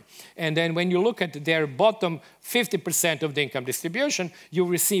Germany. And then when you look at their bottom 50% of the income distribution, you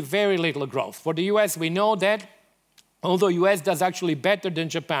receive very little growth. For the US, we know that, although US does actually better than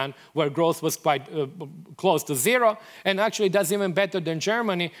Japan, where growth was quite close to zero, and actually does even better than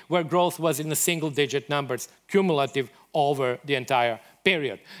Germany, where growth was in the single-digit numbers, cumulative over the entire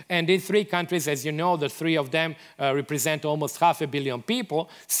period. And these three countries, as you know, the three of them represent almost 500 million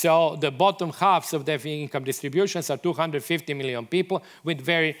people, so the bottom halves of their income distributions are 250 million people with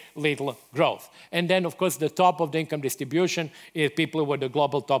very little growth. And then, of course, the top of the income distribution is people who are the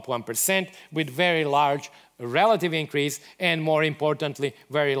global top 1% with very large relative increase, and more importantly,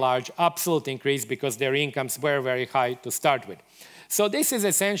 very large absolute increase, because their incomes were very high to start with. So this is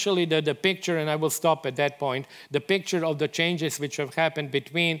essentially the picture, and I will stop at that point, the picture of the changes which have happened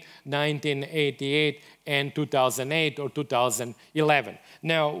between 1988 and 2008 or 2011.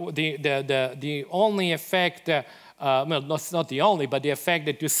 Now, the only effect, well, not the only, but the effect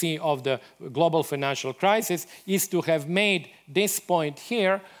that you see of the global financial crisis is to have made this point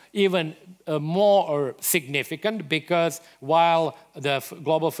here even more significant, because while the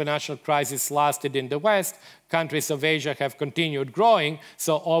global financial crisis lasted in the West, countries of Asia have continued growing.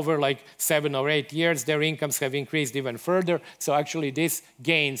 So over like 7 or 8 years, their incomes have increased even further. So actually these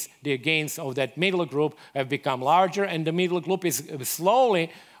gains, the gains of that middle group have become larger, and the middle group is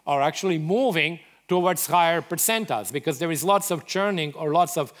slowly are actually moving towards higher percentiles, because there is lots of churning or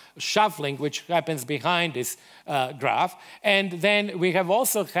lots of shuffling which happens behind this graph. And then we have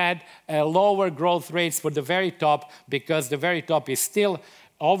also had lower growth rates for the very top, because the very top is still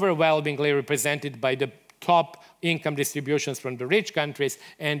overwhelmingly represented by the top income distributions from the rich countries,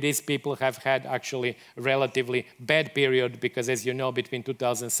 and these people have had actually relatively bad period, because as you know, between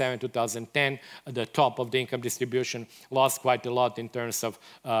 2007 and 2010, the top of the income distribution lost quite a lot in terms of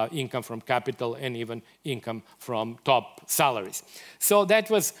income from capital and even income from top salaries. So that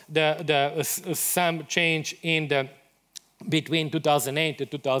was some change in the between 2008 to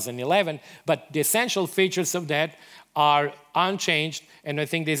 2011, but the essential features of that are unchanged, and I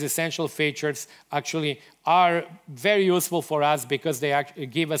think these essential features actually are very useful for us, because they actually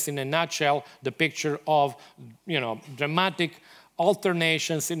give us in a nutshell the picture of, dramatic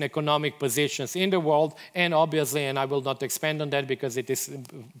alternations in economic positions in the world, and obviously, and I will not expand on that because it is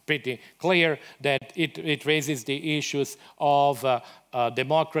pretty clear that it raises the issues of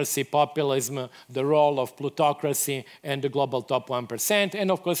democracy, populism, the role of plutocracy, and the global top 1%. And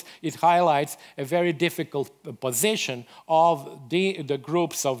of course, it highlights a very difficult position of the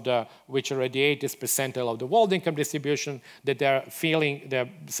groups of which are at the 80th percentile of the world income distribution, that they're feeling they're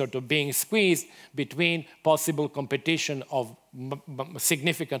sort of being squeezed between possible competition of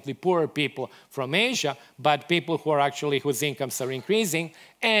significantly poorer people from Asia, but people who are actually whose incomes are increasing,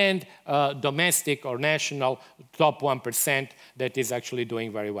 and domestic or national top 1% that is actually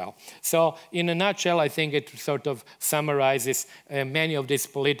doing very well. So in a nutshell, I think it sort of summarizes many of these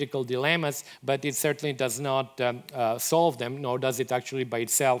political dilemmas, but it certainly does not solve them, nor does it actually by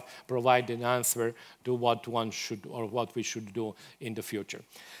itself provide an answer to what one should or what we should do in the future.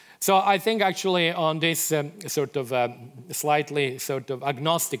 So I think actually on this slightly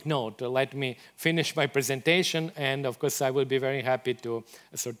agnostic note, let me finish my presentation, and of course I will be very happy to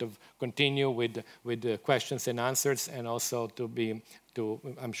continue with the questions and answers, and also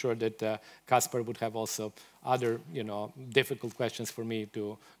I'm sure that Kasper would have also other difficult questions for me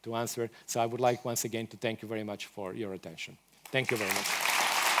to answer. So I would like once again to thank you very much for your attention. Thank you very much.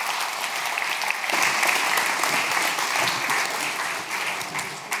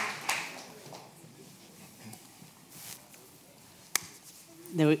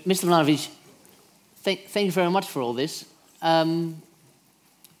 Mr. Milanovic, thank you very much for all this.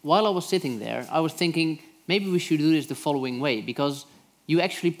 While I was sitting there, I was thinking maybe we should do this the following way, because you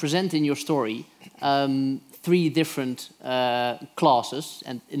actually present in your story three different classes,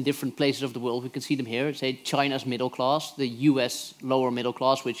 and in different places of the world. We can see them here. Say China's middle class, the US lower middle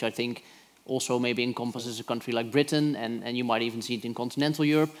class, which I think also maybe encompasses a country like Britain, and you might even see it in continental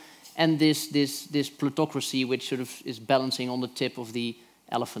Europe. And this plutocracy, which sort of is balancing on the tip of the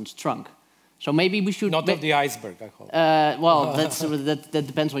elephant's trunk. So maybe we should not of the iceberg, I hope. Well, that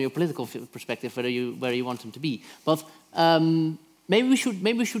depends on your political perspective, where you want them to be. But maybe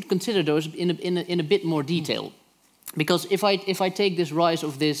we should consider those in a bit more detail, because if I take this rise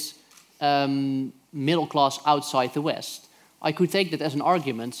of this middle class outside the West, I could take that as an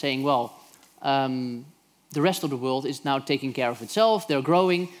argument, saying, well, the rest of the world is now taking care of itself, they're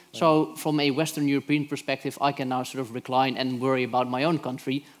growing, so from a Western European perspective, I can now sort of recline and worry about my own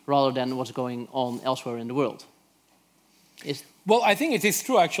country rather than what's going on elsewhere in the world. Well, I think it is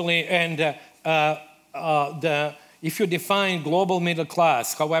true, actually, and if you define global middle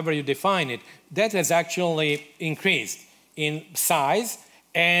class, however you define it, that has actually increased in size,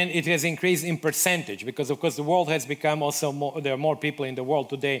 and it has increased in percentage, because of course the world has become also more, there are more people in the world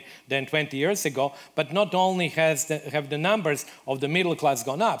today than 20 years ago, but not only have the numbers of the middle class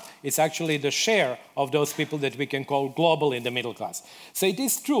gone up, it's actually the share of those people that we can call global in the middle class. So it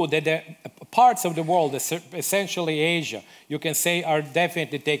is true that the parts of the world, essentially Asia, you can say are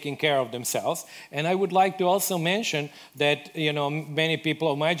definitely taking care of themselves. And I would like to also mention that, you know, many people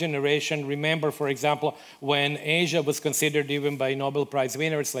of my generation remember, for example, when Asia was considered even by Nobel Prize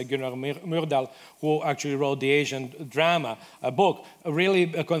winners like Gunnar Myrdal, who actually wrote the Asian drama book, really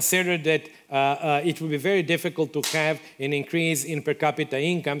considered that it would be very difficult to have an increase in per capita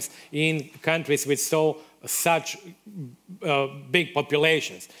incomes in countries with such big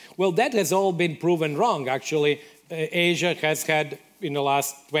populations. Well, that has all been proven wrong. Actually, Asia has had, in the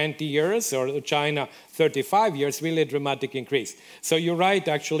last 20 years, or China 35 years, really a dramatic increase. So you're right,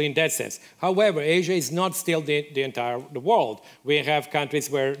 actually, in that sense. However, Asia is not still the entire world. We have countries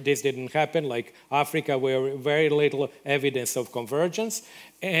where this didn't happen, like Africa, where very little evidence of convergence.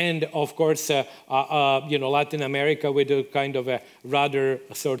 And of course, you know, Latin America with a kind of a rather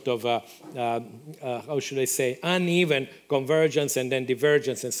sort of, how should I say, uneven convergence and then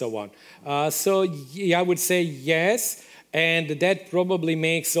divergence and so on. So yeah, I would say yes. And that probably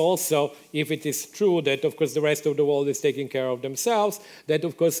makes also, if it is true that, of course, the rest of the world is taking care of themselves, that,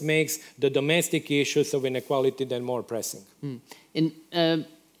 of course, makes the domestic issues of inequality then more pressing. In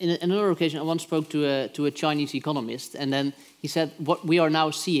another occasion, I once spoke to a Chinese economist, and then he said, what we are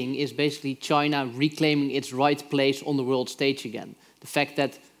now seeing is basically China reclaiming its right place on the world stage again. The fact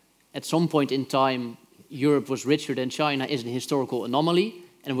that at some point in time, Europe was richer than China is an historical anomaly,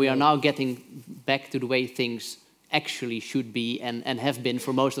 and we are now getting back to the way things actually should be and have been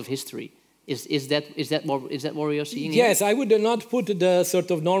for most of history. Is that what you're seeing? Yes, here? I would not put the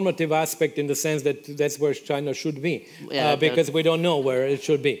sort of normative aspect in the sense that that's where China should be, because we don't know where it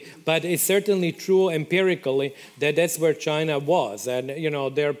should be. But it's certainly true empirically that that's where China was, and you know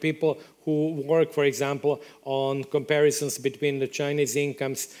there are people who work, for example, on comparisons between the Chinese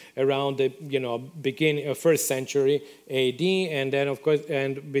incomes around the beginning first century AD, and then of course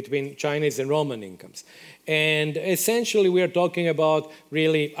and between Chinese and Roman incomes. And essentially, we are talking about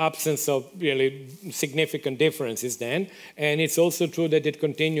really absence of really significant differences then. And it's also true that it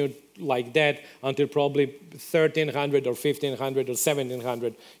continued like that until probably 1300 or 1500 or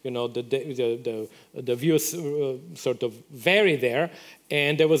 1700. You know, the views sort of vary there.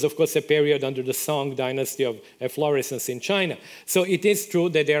 And there was, of course, a period under the Song dynasty of efflorescence in China. So it is true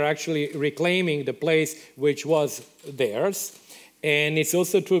that they're actually reclaiming the place which was theirs. And it's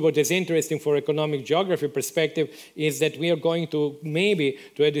also true, what is interesting for economic geography perspective is that we are going to maybe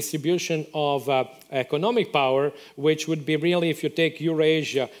to a distribution of economic power, which would be really, if you take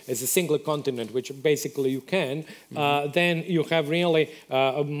Eurasia as a single continent, which basically you can, then you have really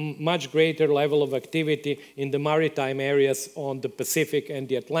a much greater level of activity in the maritime areas on the Pacific and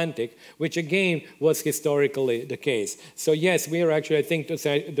the Atlantic, which again was historically the case. So yes, we are actually, I think to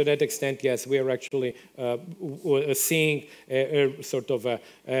that extent, yes, we are actually seeing a sort of a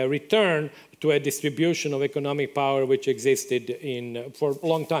return to a distribution of economic power which existed for a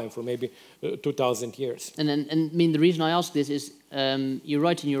long time, for maybe 2,000 years. And I mean, the reason I ask this is you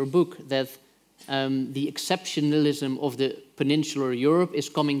write in your book that the exceptionalism of the peninsular Europe is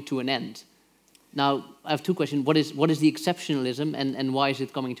coming to an end. Now, I have two questions. What is the exceptionalism, and why is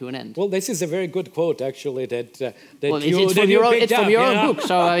it coming to an end? Well, this is a very good quote, actually, that well, it's from your own book,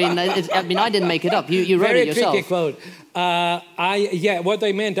 so I mean, I didn't make it up. You wrote it yourself. Very tricky quote. What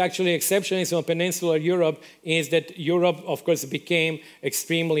I meant, actually, exceptionalism of peninsular Europe is that Europe, of course, became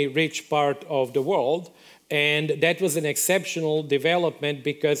extremely rich part of the world. And that was an exceptional development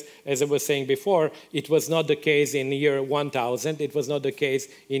because, as I was saying before, it was not the case in year 1000, it was not the case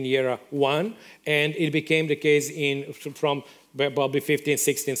in year 1, and it became the case from probably 15th,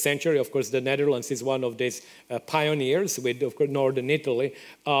 16th century. Of course, the Netherlands is one of these pioneers with, of course, northern Italy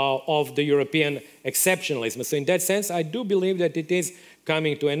of the European exceptionalism. So in that sense, I do believe that it is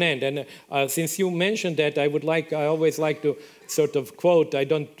coming to an end. And since you mentioned that, I always like to sort of quote, I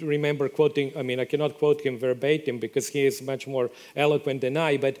don't remember quoting, I mean, I cannot quote him verbatim because he is much more eloquent than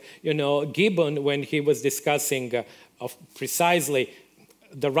I, but, you know, Gibbon, when he was discussing of precisely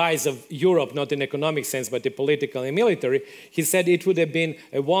the rise of Europe, not in economic sense, but the political and military, he said it would have been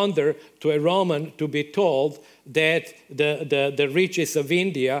a wonder to a Roman to be told that the riches of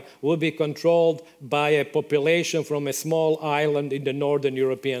India would be controlled by a population from a small island in the northern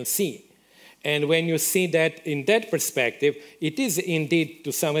European Sea. And when you see that in that perspective, it is indeed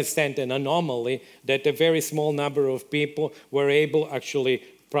to some extent an anomaly that a very small number of people were able actually,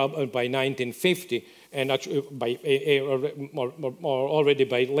 by 1950, and actually already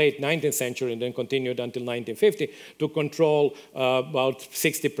by late 19th century and then continued until 1950, to control about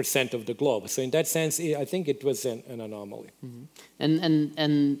 60% of the globe. So in that sense, I think it was an anomaly. Mm-hmm.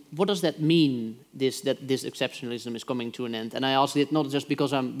 And what does that mean, that this exceptionalism is coming to an end? And I ask it not just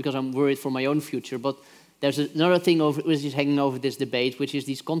because I'm worried for my own future, but there's another thing which is hanging over this debate, which is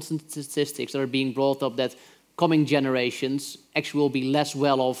these constant statistics that are being brought up that coming generations actually will be less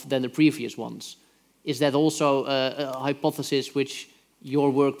well off than the previous ones. Is that also a hypothesis which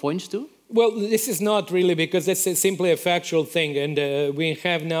your work points to? Well, this is not really, because that's simply a factual thing. And we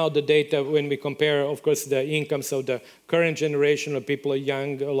have now the data when we compare, of course, the incomes of the current generation of people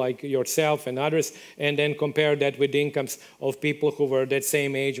young like yourself and others, and then compare that with the incomes of people who were that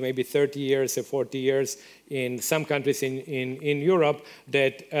same age, maybe 30 years or 40 years in some countries in Europe,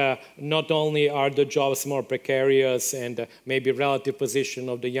 that not only are the jobs more precarious and maybe relative position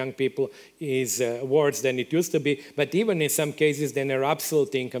of the young people is worse than it used to be, but even in some cases, then their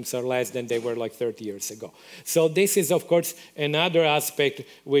absolute incomes are less than they were like 30 years ago. So this is, of course, another aspect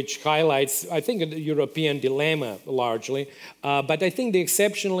which highlights, I think, the European dilemma largely. But I think the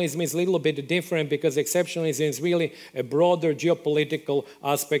exceptionalism is a little bit different, because exceptionalism is really a broader geopolitical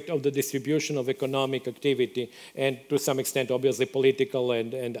aspect of the distribution of economic activity, and to some extent, obviously, political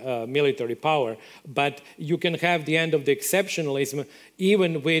and military power. But you can have the end of the exceptionalism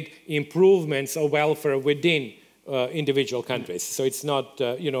even with improvements of welfare within individual countries. So it's not,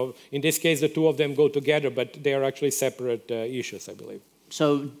 you know, in this case, the two of them go together, but they are actually separate issues, I believe.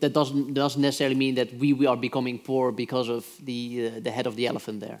 So that doesn't necessarily mean that we are becoming poor because of the head of the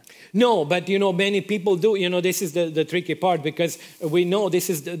elephant there. No, but you know, many people do. You know, this is the tricky part, because we know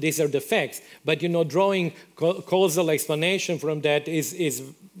these are the facts. But you know, drawing causal explanation from that is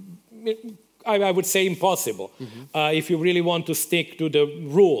I would say impossible, if you really want to stick to the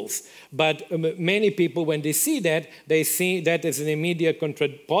rules. But many people, when they see that as an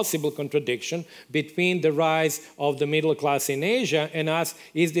immediate possible contradiction between the rise of the middle class in Asia and us.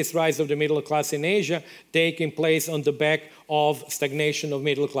 Is this rise of the middle class in Asia taking place on the back of stagnation of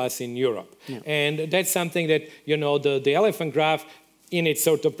middle class in Europe? Yeah. And that's something that, you know, the elephant graph in its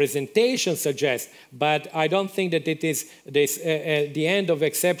sort of presentation suggests, but I don't think that it is the end of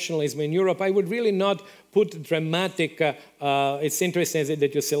exceptionalism in Europe. I would really not put dramatic, it's interesting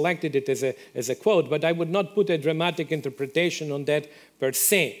that you selected it as a quote, but I would not put a dramatic interpretation on that per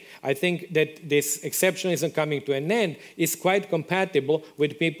se. I think that this exceptionalism coming to an end is quite compatible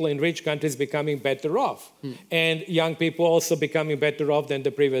with people in rich countries becoming better off, and young people also becoming better off than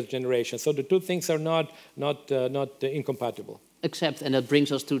the previous generation. So the two things are not incompatible. Except, and that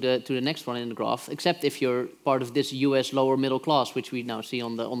brings us to the next one in the graph, except if you're part of this US lower middle class, which we now see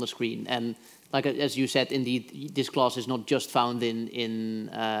on the screen. And like as you said, indeed, this class is not just found in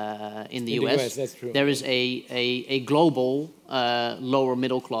the US. That's true. There is a global lower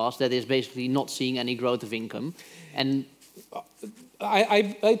middle class that is basically not seeing any growth of income. And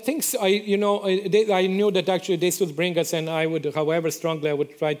I think so. I knew that actually this would bring us, and I would, however strongly I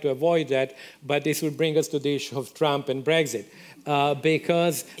would try to avoid that, but this would bring us to the issue of Trump and Brexit.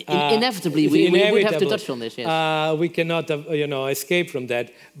 Because inevitably we would have to touch on this. Yes, we cannot, escape from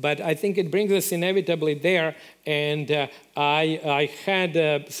that. But I think it brings us inevitably there. And I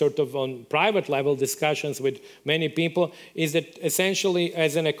had sort of on private level discussions with many people. Is that essentially,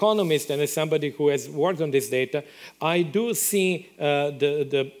 as an economist and as somebody who has worked on this data, I do see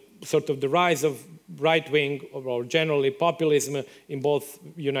the sort of the rise of right-wing or generally populism in both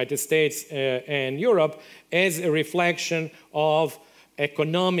United States and Europe as a reflection of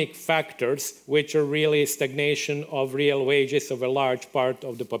economic factors, which are really stagnation of real wages of a large part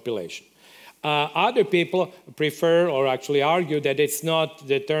of the population. Other people prefer or actually argue that it's not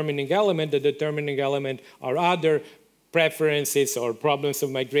the determining element. The determining element are other preferences or problems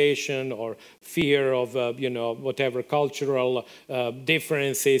of migration or fear of, whatever cultural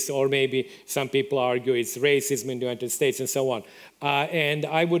differences, or maybe some people argue it's racism in the United States and so on. And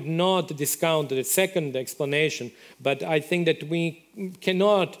I would not discount the second explanation, but I think that we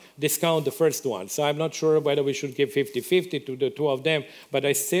cannot discount the first one. So I'm not sure whether we should give 50-50 to the two of them, but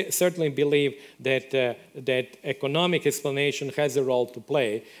I certainly believe that that economic explanation has a role to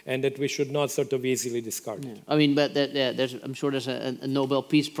play and that we should not sort of easily discard it. I mean, but I'm sure there's a Nobel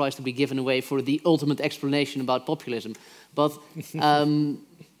Peace Prize to be given away for the ultimate explanation about populism. But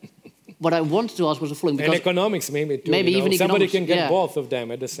what I wanted to ask was the following. And economics maybe too. Maybe even somebody economics, can get both of them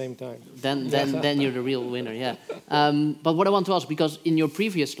at the same time. Then you're the real winner, yeah. But what I want to ask, because in your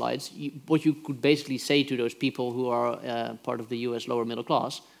previous slides, what you could basically say to those people who are part of the US lower middle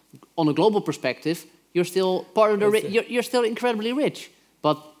class, on a global perspective, you're still part of the you're still incredibly rich.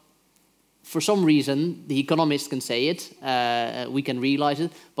 But for some reason, the economists can say it, we can realize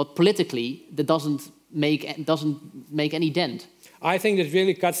it, but politically, that doesn't make any dent. I think it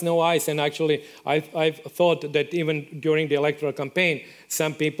really cuts no ice, and actually I've thought that even during the electoral campaign,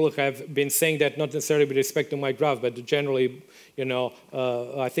 some people have been saying that, not necessarily with respect to my graph, but generally,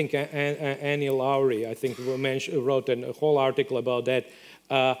 I think Annie Lowry, I think, wrote a whole article about that,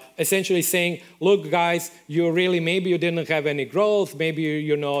 essentially saying, look, guys, maybe you didn't have any growth, maybe,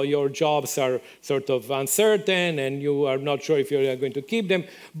 your jobs are sort of uncertain and you are not sure if you're going to keep them,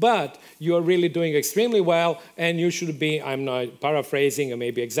 but you're really doing extremely well and you should be, I'm not paraphrasing or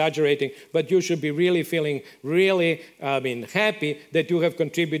maybe exaggerating, but you should be really feeling happy that you have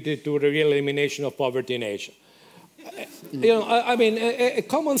contributed to the real elimination of poverty in Asia.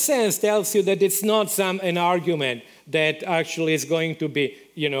 Common sense tells you that it's not an argument that actually is going to be,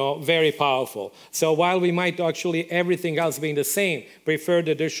 very powerful. So while we might actually, everything else being the same, prefer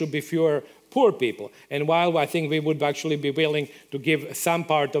that there should be fewer poor people, and while I think we would actually be willing to give some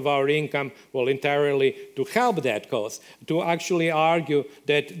part of our income voluntarily to help that cause, to actually argue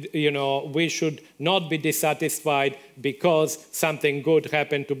that, we should not be dissatisfied because something good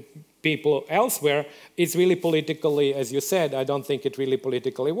happened to people elsewhere, it's really politically, as you said, I don't think it really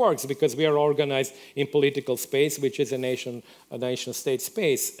politically works because we are organized in political space, which is a nation-state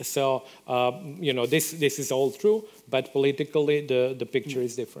space. So, this is all true, but politically the picture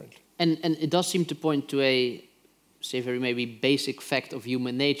is different. And it does seem to point to a, very maybe basic fact of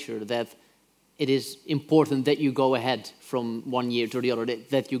human nature, that it is important that you go ahead from one year to the other,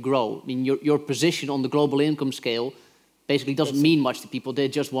 that you grow. I mean, your position on the global income scale basically doesn't mean much to people. They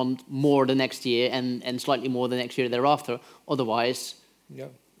just want more the next year and slightly more the next year thereafter. Otherwise,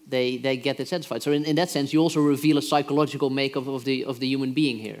 they get dissatisfied. So in that sense, you also reveal a psychological makeup of the human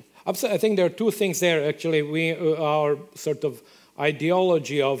being here. Absolutely. I think there are two things there. Actually, our sort of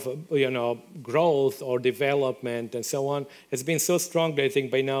ideology of growth or development and so on has been so strongly, I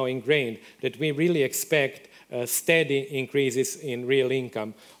think, by now ingrained that we really expect steady increases in real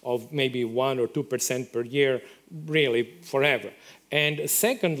income of maybe 1 or 2% per year, really forever. And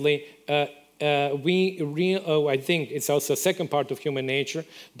secondly, I think it's also a second part of human nature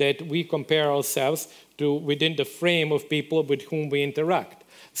that we compare ourselves to within the frame of people with whom we interact.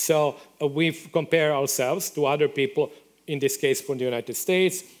 So we compare ourselves to other people, in this case from the United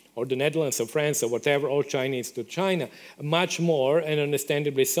States, or the Netherlands or France or whatever, or Chinese to China, much more, and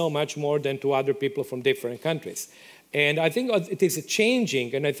understandably so, much more than to other people from different countries. And I think it is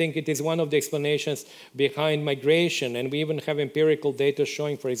changing, and I think it is one of the explanations behind migration. And we even have empirical data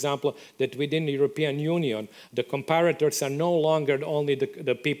showing, for example, that within the European Union, the comparators are no longer only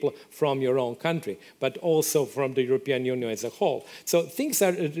the people from your own country, but also from the European Union as a whole. So things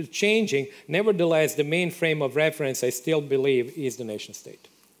are changing. Nevertheless, the main frame of reference, I still believe, is the nation state.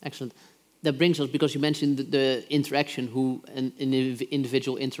 Excellent. That brings us, because you mentioned the interaction who an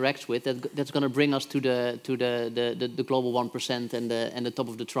individual interacts with, that's going to bring us to the global 1% and the top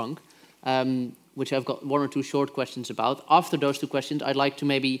of the trunk, which I've got 1 or 2 short questions about. After those 2 questions, I'd like to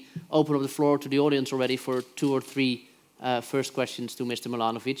maybe open up the floor to the audience already for 2 or 3 first questions to Mr.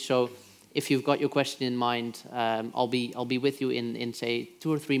 Milanovic. So if you've got your question in mind, I'll be with you in say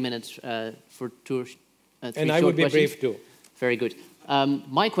 2 or 3 minutes for 2 or 3 short questions. And I would be brief too. Very good.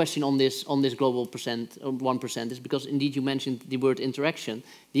 My question on this global 1% is because indeed you mentioned the word interaction.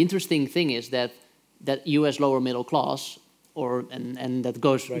 The interesting thing is that US lower middle class, and that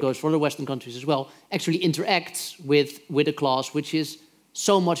goes for the Western countries as well, actually interacts with a class which is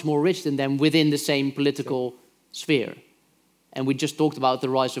so much more rich than them within the same political sphere. And we just talked about the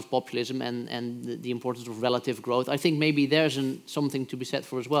rise of populism and the importance of relative growth. I think maybe there's something to be said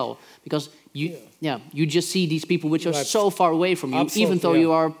for as well, because you just see these people which are so far away from you, even though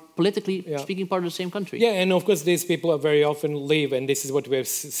you are politically speaking part of the same country. Yeah, and of course these people are very often live, and this is what we have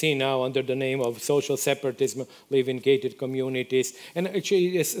seen now under the name of social separatism, live in gated communities. And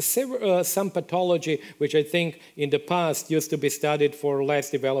actually some pathology which I think in the past used to be studied for less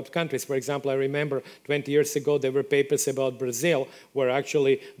developed countries. For example, I remember 20 years ago there were papers about Brazil where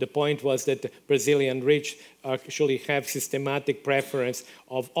actually the point was that the Brazilian rich actually have systematic preference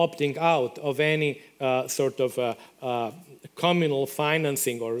of opting out of any sort of communal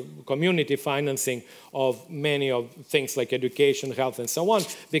financing or community financing of many of things like education, health, and so on,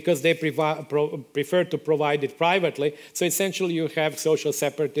 because they prefer to provide it privately. So essentially you have social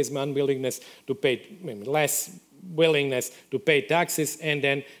separatism, unwillingness to pay, less willingness to pay taxes, and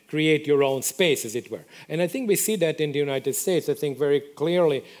then create your own space, as it were. And I think we see that in the United States. I think very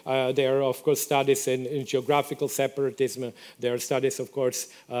clearly there are, of course, studies in geographical separatism. There are studies, of course,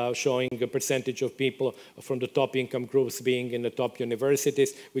 showing a percentage of people from the top income groups being in the top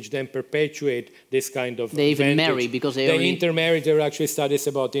universities, which then perpetuate this kind of They even advantage. marry because they intermarry. There are actually studies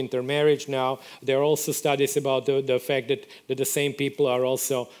about intermarriage now. There are also studies about the fact that the same people are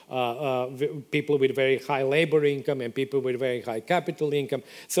also people with very high labor income and people with very high capital income.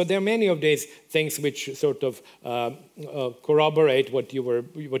 So there are many of these things which sort of corroborate what you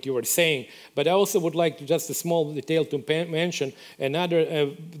were saying. But I also would like to just a small detail to mention another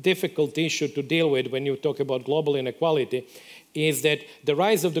difficult issue to deal with when you talk about global inequality is that the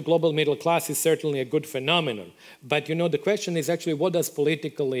rise of the global middle class is certainly a good phenomenon. But you know, the question is actually what does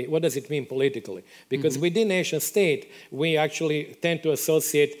it mean politically? Because within nation state, we actually tend to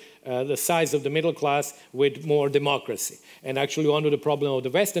associate the size of the middle class with more democracy. And actually one of the problems of the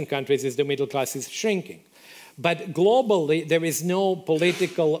Western countries is the middle class is shrinking. But globally, there is no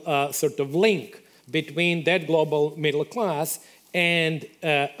political sort of link between that global middle class and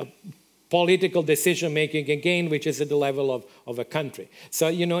political decision-making, again, which is at the level of a country. So,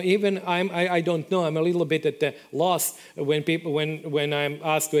 you know, even I don't know, I'm a little bit at a loss when I'm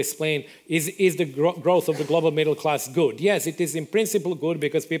asked to explain, is the growth of the global middle class good? Yes, it is in principle good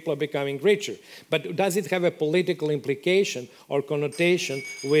because people are becoming richer. But does it have a political implication or connotation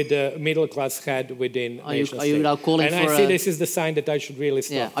with the middle class had within nation Are you now calling and for I see this is the sign that I should really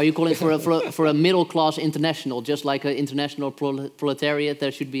stop. Yeah. Are you calling for a middle class international, just like an international proletariat?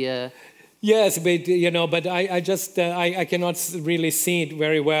 There should be a... Yes, but you know, but I cannot really see it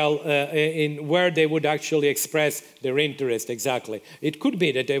very well in where they would actually express their interest exactly. It could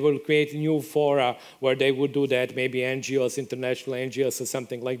be that they will create new fora where they would do that, maybe NGOs, international NGOs, or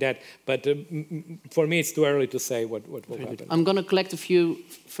something like that. But for me, it's too early to say what will happen. I'm going to collect a few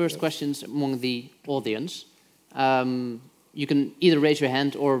first questions among the audience. You can either raise your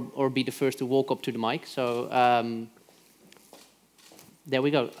hand or be the first to walk up to the mic. So. There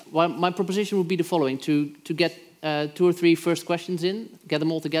we go. Well, my proposition would be the following, to get 2 or 3 first questions in, get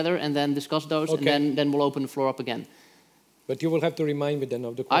them all together, and then discuss those, okay. and then we'll open the floor up again. But you will have to remind me then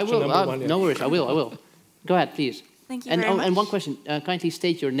of the question I will, number 1. No worries, I will. Go ahead, please. Thank you very much. And one question, kindly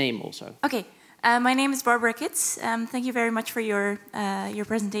state your name also. Okay, my name is Barbara Kitts. Thank you very much for your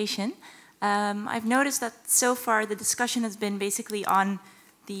presentation. I've noticed that so far the discussion has been basically on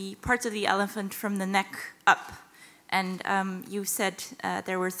the parts of the elephant from the neck up. And you said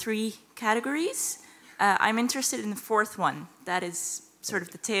there were 3 categories. I'm interested in the 4th one. That is sort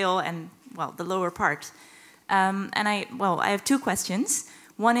of the tail and, well, the lower part. And I have 2 questions.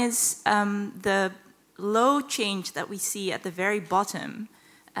 One is the low change that we see at the very bottom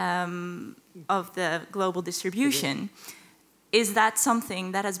of the global distribution. Is that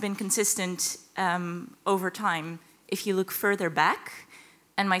something that has been consistent over time if you look further back?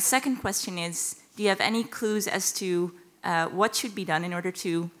 And my second question is, do you have any clues as to what should be done in order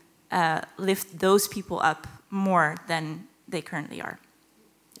to lift those people up more than they currently are?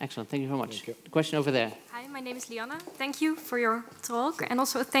 Excellent, thank you very much. The question over there. Hi, my name is Liana. Thank you for your talk, and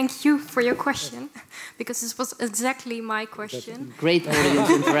also thank you for your question, because this was exactly my question. Great audience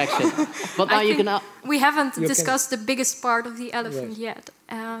interaction. But now you can... We haven't discussed the biggest part of the elephant yet.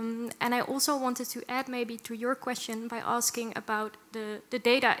 And I also wanted to add maybe to your question by asking about the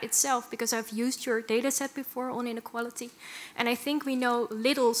data itself, because I've used your data set before on inequality. And I think we know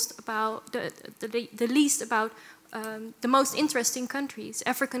little about the least about the most interesting countries,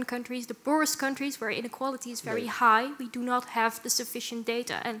 African countries, the poorest countries where inequality is very high. We do not have the sufficient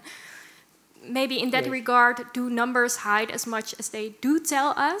data. And maybe in that regard, do numbers hide as much as they do tell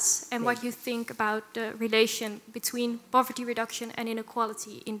us? And what you think about the relation between poverty reduction and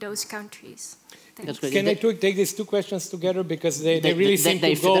inequality in those countries? Thanks. Can I take these two questions together, because they really seem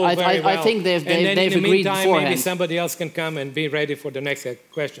to go very well. I think they've and then agreed in the meantime, beforehand. maybe somebody else can come and be ready for the next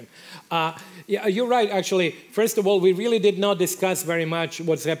question. Yeah, you're right, actually. First of all, we really did not discuss very much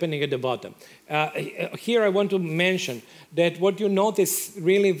what's happening at the bottom. Here I want to mention that what you notice,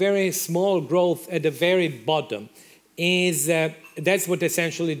 really very small growth at the very bottom, is that's what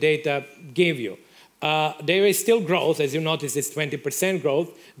essentially data give you. There is still growth, as you notice, it's 20% growth.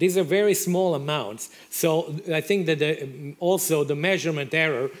 These are very small amounts. So I think that also the measurement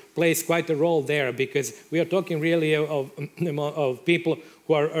error plays quite a role there, because we are talking really of people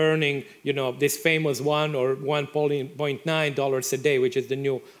who are earning, you know, this famous $1 or $1.9 a day, which is the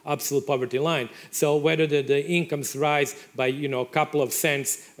new absolute poverty line. So whether the incomes rise by, you know, a couple of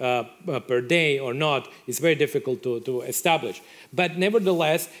cents per day or not is very difficult to establish. But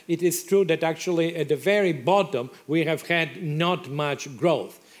nevertheless, it is true that actually at the very bottom, we have had not much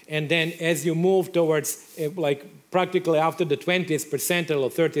growth. And then as you move towards like practically after the 20th percentile or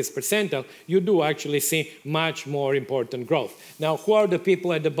 30th percentile, you do actually see much more important growth. Now, who are the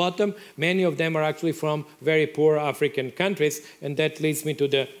people at the bottom? Many of them are actually from very poor African countries, and that leads me to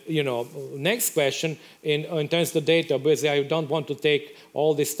the next question in terms of data. Because I don't want to take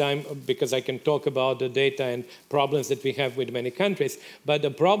all this time, because I can talk about the data and problems that we have with many countries. But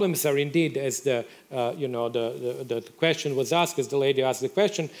the problems are indeed, as the question was asked, as the lady asked the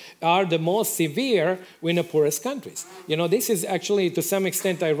question, are the most severe in the poorest countries. You know, this is actually to some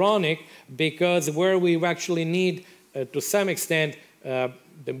extent ironic, because where we actually need, to some extent,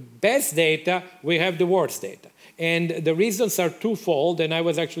 the best data, we have the worst data. And the reasons are twofold, and I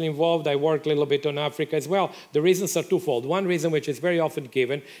was actually involved, I worked a little bit on Africa as well. The reasons are twofold. One reason, which is very often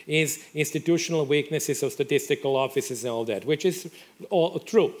given, is institutional weaknesses of statistical offices and all that, which is all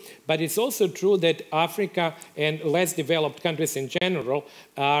true. But it's also true that Africa and less developed countries in general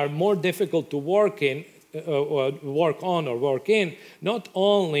are more difficult to work in, work in, not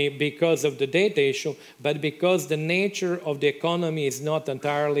only because of the data issue, but because the nature of the economy is not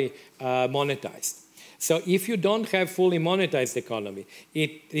entirely monetized. So if you don't have fully monetized economy,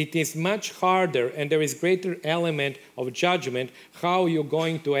 it is much harder, and there is greater element of judgment how you're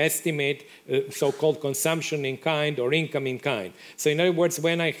going to estimate so-called consumption in kind or income in kind. So in other words,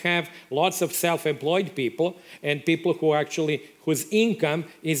 when I have lots of self-employed people and people who actually whose income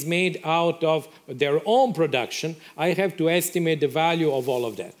is made out of their own production, I have to estimate the value of all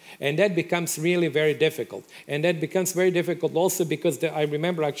of that. And that becomes really very difficult. And that becomes very difficult also because I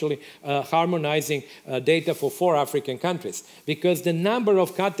remember actually harmonizing data for 4 African countries, because the number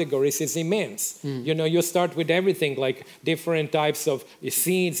of categories is immense. You know, you start with everything like different types of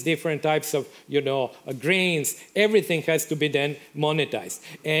seeds, different types of, grains. Everything has to be then monetized.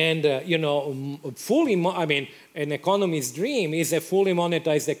 And, an economist's dream is a fully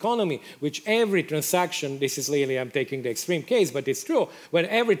monetized economy, which every transaction, this is really, I'm taking the extreme case, but it's true, where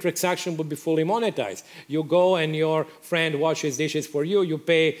every transaction would be fully monetized. You go and your friend washes dishes for you, you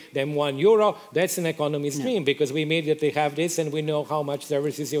pay them €1. That's an economist's dream, because we immediately have this and we know how much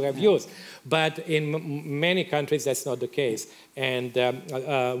services you have used. But in many countries, that's not the case. And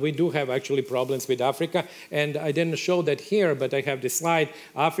we do have actually problems with Africa. And I didn't show that here, but I have this slide.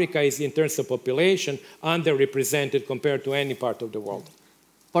 Africa is, in terms of population, underrepresented compared to any part of the world.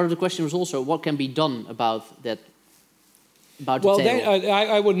 Part of the question was also what can be done about that.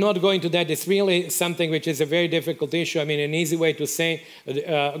 I would not go into that. It's really something which is a very difficult issue. I mean, an easy way to say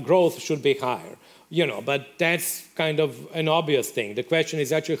growth should be higher. But that's kind of an obvious thing. The question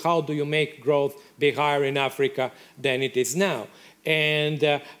is actually how do you make growth be higher in Africa than it is now?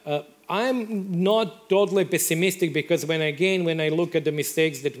 And I'm not totally pessimistic, because when I look at the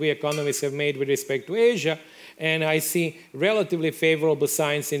mistakes that we economists have made with respect to Asia, and I see relatively favorable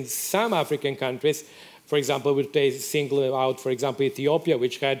signs in some African countries. For example, we single out, for example, Ethiopia,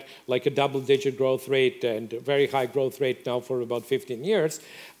 which had like a double-digit growth rate and a very high growth rate now for about 15 years.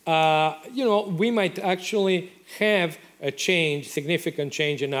 We might actually have a change, significant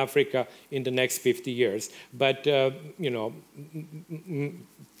change in Africa in the next 50 years. But,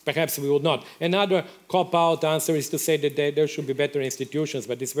 perhaps we will not. Another cop-out answer is to say that there should be better institutions,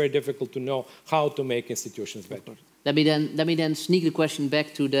 but it's very difficult to know how to make institutions better. Let me then sneak the question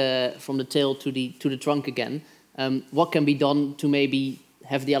back from the tail to the trunk again. What can be done to maybe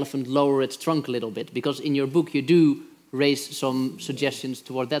have the elephant lower its trunk a little bit? Because in your book you do raise some suggestions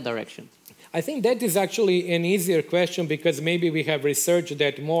toward that direction. I think that is actually an easier question, because maybe we have researched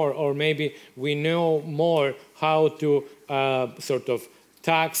that more, or maybe we know more how to sort of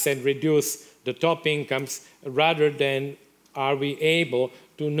tax and reduce the top incomes, rather than are we able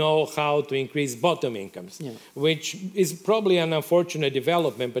to know how to increase bottom incomes, which is probably an unfortunate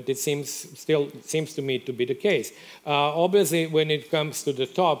development, but it still seems to me to be the case. Obviously, when it comes to the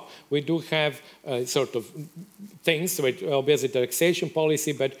top, we do have sort of things, with obviously taxation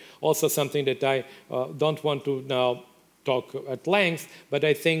policy, but also something that I don't want to now talk at length, but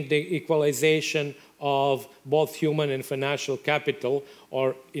I think the equalization of both human and financial capital,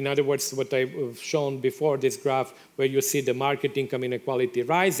 or in other words, what I've shown before, this graph where you see the market income inequality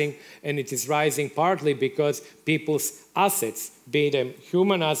rising, and it is rising partly because people's assets, be them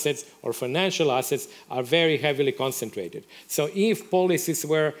human assets or financial assets, are very heavily concentrated. So if policies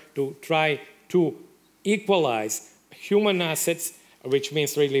were to try to equalize human assets, which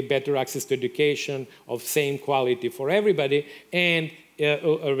means really better access to education of same quality for everybody, and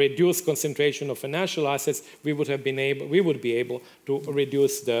a reduced concentration of financial assets, we would be able to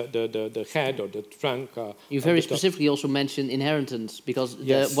reduce the head or the trunk. You very specifically also mentioned inheritance, because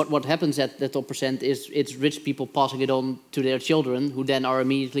what happens at the top percent is it's rich people passing it on to their children, who then are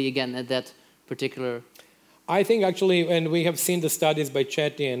immediately again at that particular. I think actually, and we have seen the studies by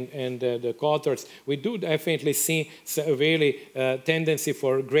Chetty and the co-authors, we do definitely see a really tendency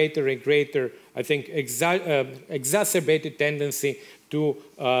for greater and greater, I think, exacerbated tendency to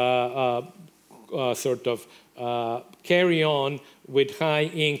sort of carry on with high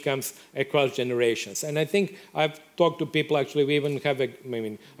incomes across generations. And I think I've talked to people, actually, we even have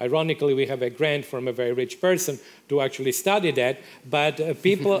ironically, we have a grant from a very rich person to actually study that, but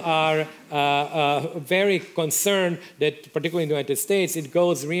people are very concerned that, particularly in the United States, it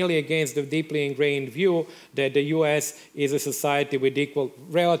goes really against the deeply ingrained view that the US is a society with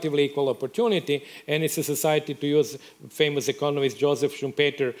relatively equal opportunity, and it's a society, to use famous economist Joseph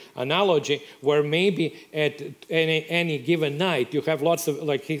Schumpeter analogy, where maybe at any given night, you have lots of,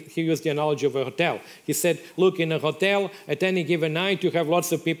 like he used the analogy of a hotel. He said, look, in a hotel, at any given night, you have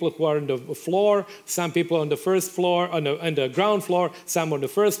lots of people who are on the floor, some people on the first floor, on the ground floor, some on the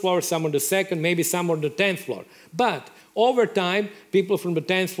first floor, some on the second, maybe some on the 10th floor. But over time, people from the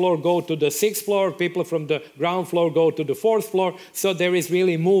 10th floor go to the 6th floor, people from the ground floor go to the 4th floor, so there is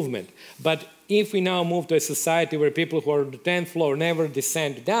really movement. But if we now move to a society where people who are on the 10th floor never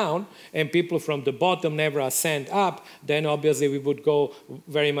descend down, and people from the bottom never ascend up, then obviously we would go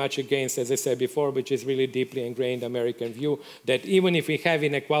very much against, as I said before, which is really deeply ingrained American view, that even if we have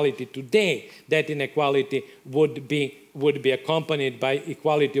inequality today, that inequality would be accompanied by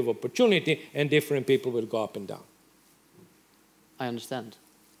equality of opportunity, and different people will go up and down. I understand.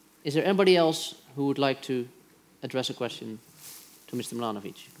 Is there anybody else who would like to address a question to Mr.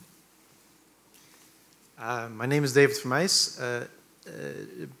 Milanovic? My name is David Vermeijs.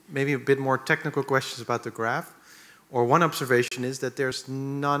 Maybe a bit more technical questions about the graph. Or one observation is that there's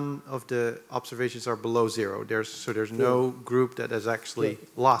none of the observations are below zero. So there's no group that has actually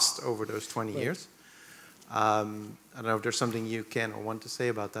lost over those 20 years. I don't know if there's something you can or want to say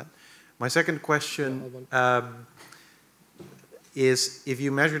about that. My second question is, if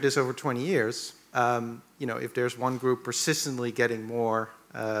you measure this over 20 years, you know, if there's one group persistently getting more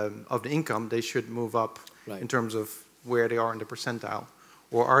of the income, they should move up in terms of where they are in the percentile.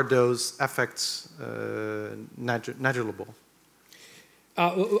 Or are those effects negligible?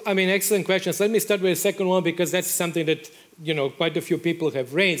 I mean, excellent questions. Let me start with the second one, because that's something that, you know, quite a few people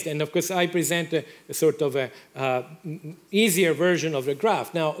have raised. And of course, I present a sort of a easier version of the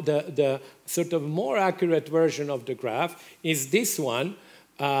graph. Now, the sort of more accurate version of the graph is this one,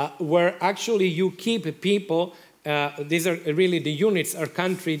 where actually you keep people. These are really, the units are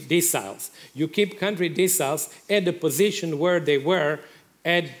country deciles. You keep country deciles at the position where they were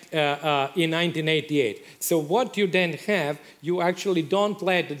in 1988. So what you then have, you actually don't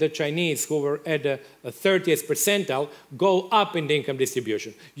let the Chinese, who were at the 30th percentile, go up in the income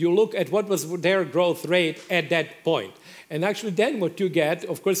distribution. You look at what was their growth rate at that point. And actually then what you get,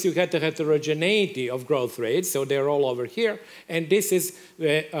 of course, you get the heterogeneity of growth rates, so they're all over here. And this is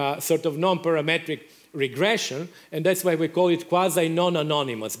sort of non-parametric regression, and that's why we call it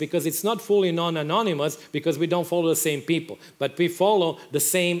quasi-non-anonymous, because it's not fully non-anonymous because we don't follow the same people, but we follow the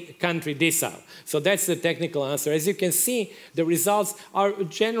same country decile. So that's the technical answer. As you can see, the results are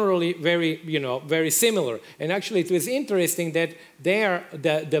generally very, very similar. And actually, it was interesting that there,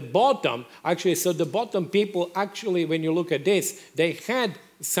 the bottom, actually, so the bottom people, actually, when you look at this, they had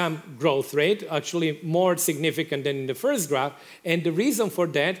some growth rate, actually more significant than in the first graph. And the reason for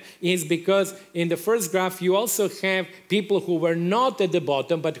that is because in the first graph, you also have people who were not at the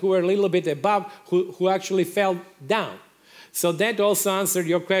bottom, but who were a little bit above, who actually fell down. So that also answered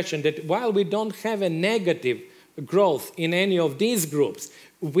your question, that while we don't have a negative growth in any of these groups.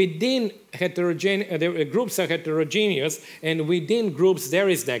 Within groups are heterogeneous, and within groups there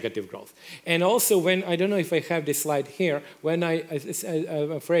is negative growth. And also when, I don't know if I have this slide here, when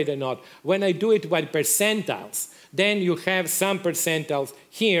I'm afraid I'm not, when I do it by percentiles, then you have some percentiles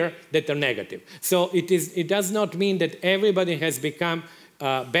here that are negative. So it does not mean that everybody has become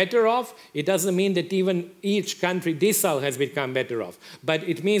better off. It doesn't mean that even each country decile has become better off. But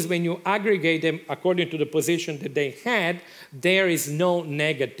it means when you aggregate them according to the position that they had, there is no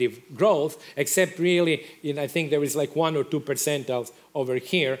negative growth, except really, I think there is like 1 or 2 percentiles over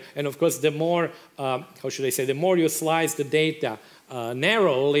here. And of course, the more, how should I say, the more you slice the data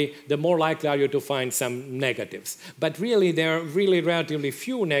narrowly, the more likely are you to find some negatives. But really, there are really relatively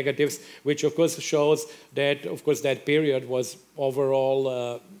few negatives, which of course shows that, of course, that period was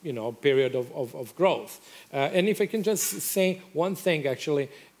overall, period of growth. And if I can just say one thing, actually,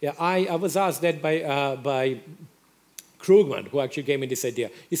 yeah, I was asked that by Krugman, who actually gave me this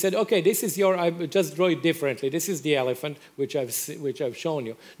idea. He said, okay, this is I just draw it differently. This is the elephant, which I've shown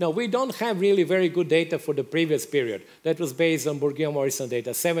you. Now, we don't have really very good data for the previous period. That was based on Bourguignon-Morrison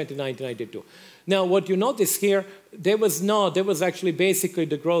data, 1992. Now, what you notice here, there was actually basically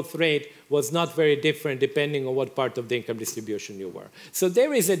the growth rate was not very different depending on what part of the income distribution you were. So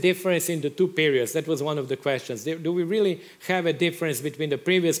there is a difference in the two periods. That was one of the questions. Do we really have a difference between the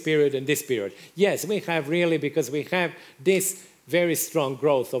previous period and this period? Yes, we have really, because we have this very strong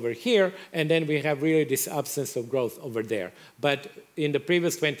growth over here, and then we have really this absence of growth over there. But in the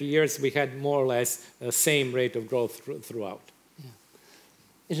previous 20 years, we had more or less the same rate of growth throughout. Yeah.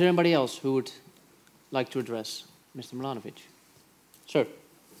 Is there anybody else who would like to address Mr. Milanovic? Sir.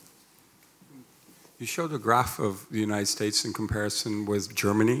 You showed a graph of the United States in comparison with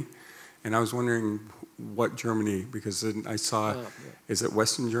Germany, and I was wondering what Germany, because I saw, is it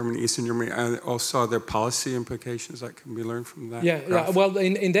Western Germany, Eastern Germany, and also are there policy implications that can be learned from that graph? Yeah. Well,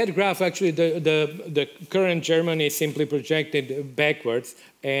 in that graph, actually, the current Germany is simply projected backwards,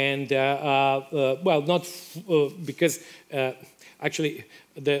 and, well, not because actually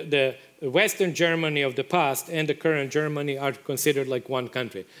the Western Germany of the past and the current Germany are considered like one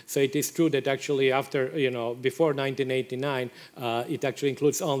country. So it is true that actually after, before 1989, it actually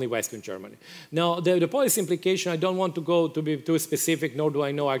includes only Western Germany. Now, the policy implication, I don't want to go to be too specific, nor do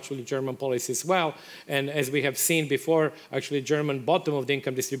I know actually German policies well. And as we have seen before, actually German bottom of the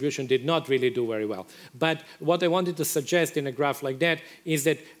income distribution did not really do very well. But what I wanted to suggest in a graph like that is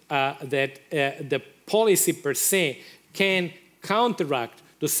that, the policy per se can counteract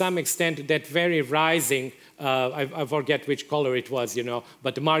to some extent that very rising, I forget which color it was,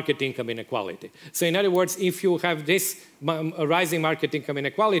 but the market income inequality. So in other words, if you have this rising market income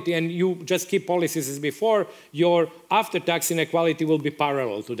inequality and you just keep policies as before, your after-tax inequality will be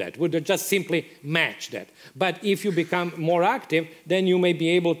parallel to that, would just simply match that. But if you become more active, then you may be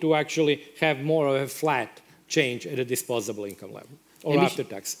able to actually have more of a flat change at a disposable income level. Or after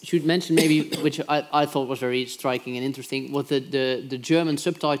tax. Should mention maybe, which I thought was very striking and interesting, what the German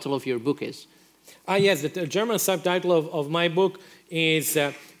subtitle of your book is. Yes, the German subtitle of my book is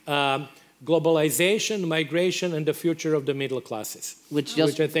Globalization, Migration, and the Future of the Middle Classes, which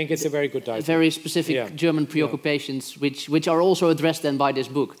I think is a very good title. Very specific German preoccupations, which are also addressed then by this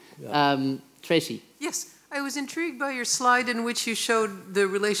book. Yeah. Tracy. Yes, I was intrigued by your slide in which you showed the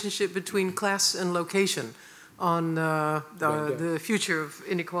relationship between class and location on the future of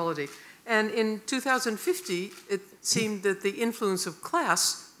inequality. And in 2050, it seemed that the influence of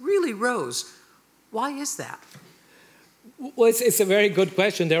class really rose. Why is that? Well, it's a very good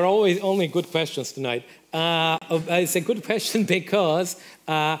question. There are always only good questions tonight. It's a good question because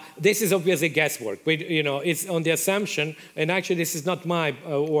this is obviously guesswork. It's on the assumption, and actually this is not my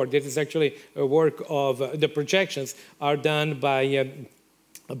work. This is actually a work of the projections are done by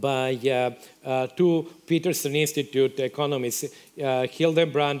two Peterson Institute economists,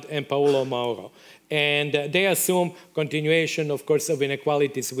 Hildebrand and Paulo Mauro. And they assume continuation, of course, of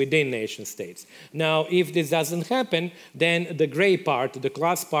inequalities within nation states. Now, if this doesn't happen, then the gray part, the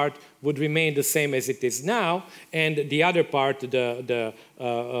class part, would remain the same as it is now, and the other part, the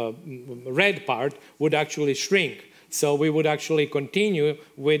red part, would actually shrink. So we would actually continue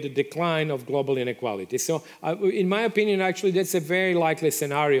with the decline of global inequality. So in my opinion, actually, that's a very likely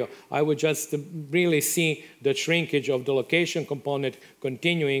scenario. I would just really see the shrinkage of the location component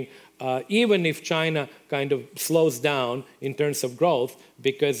continuing, even if China kind of slows down in terms of growth,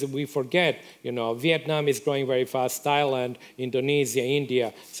 because we forget, Vietnam is growing very fast, Thailand, Indonesia,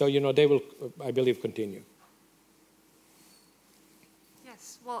 India. So, they will, I believe, continue.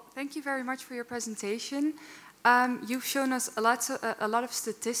 Yes, well, thank you very much for your presentation. You've shown us a lot of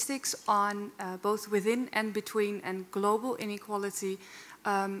statistics on both within and between and global inequality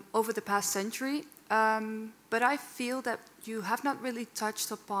over the past century. But I feel that you have not really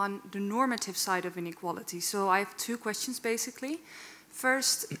touched upon the normative side of inequality. So I have two questions, basically.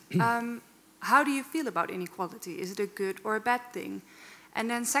 First, how do you feel about inequality? Is it a good or a bad thing? And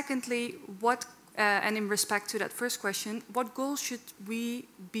then secondly, and in respect to that first question, what goals should we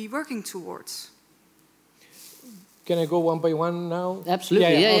be working towards? Can I go one by one now?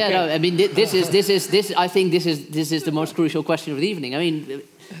 Absolutely, yeah. Okay. No, I mean, I think this is the most crucial question of the evening. I mean,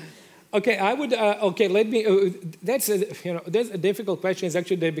 okay, I would. Okay, let me. That's a difficult question. Is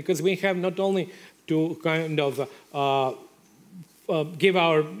actually because we have not only to kind of give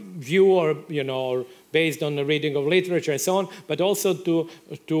our view or or based on the reading of literature and so on, but also to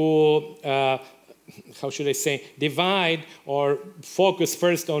how should I say, divide or focus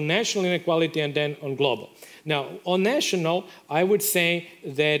first on national inequality and then on global. Now, on national, I would say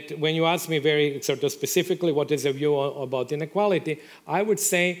that when you ask me very sort of specifically what is a view about inequality, I would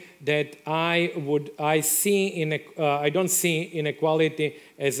say that I don't see inequality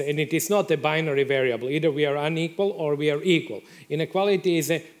as, and it is not a binary variable. Either we are unequal or we are equal. Inequality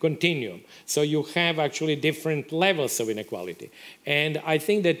is a continuum. So you have actually different levels of inequality. And I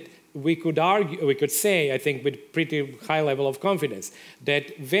think that we could argue, we could say, I think with pretty high level of confidence,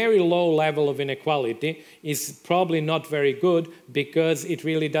 that very low level of inequality is probably not very good because it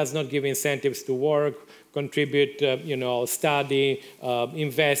really does not give incentives to work, contribute, study,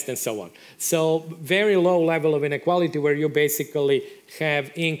 invest, and so on. So very low level of inequality where you basically have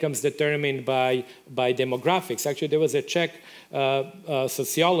incomes determined by demographics. Actually, there was a Czech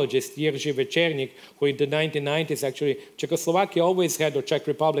sociologist, Jiří Večerník, who in the 1990s, actually, Czechoslovakia always had, or Czech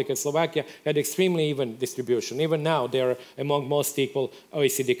Republic and Slovakia, had extremely even distribution. Even now, they're among most equal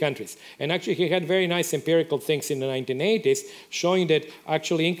OECD countries. And actually, he had very nice empirical things in the 1980s, showing that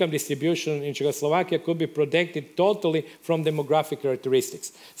actually income distribution in Czechoslovakia could be predicted totally from demographic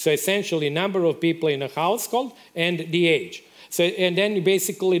characteristics. So essentially, number of people in a household and the age. So, and then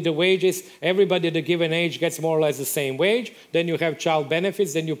basically the wages, everybody at a given age gets more or less the same wage. Then you have child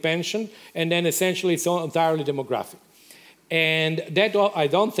benefits, then you pension, and then essentially it's all entirely demographic. And that, I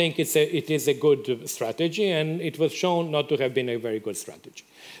don't think it is a good strategy, and it was shown not to have been a very good strategy.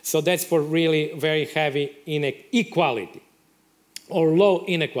 So that's for really very heavy inequality or low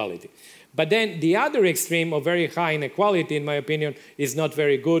inequality. But then the other extreme of very high inequality, in my opinion, is not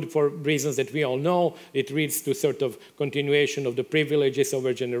very good for reasons that we all know. It leads to sort of continuation of the privileges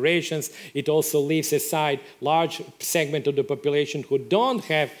over generations. It also leaves aside large segment of the population who don't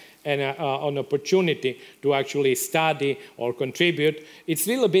have an opportunity to actually study or contribute. It's a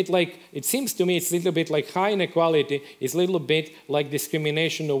little bit like, it seems to me, it's a little bit like high inequality is a little bit like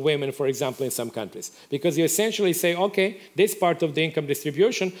discrimination of women, for example, in some countries. Because you essentially say, okay, this part of the income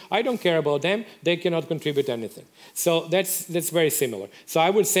distribution, I don't care about them, they cannot contribute anything. So that's very similar. So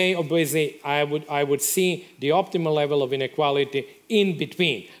I would say, obviously, I would see the optimal level of inequality in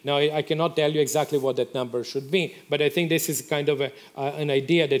between. Now, I cannot tell you exactly what that number should be, but I think this is kind of an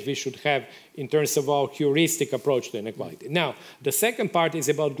idea that we should have in terms of our heuristic approach to inequality. Now, the second part is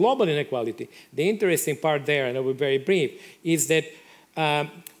about global inequality. The interesting part there, and I will be very brief, is that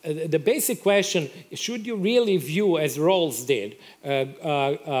the basic question, should you really view, as Rawls did,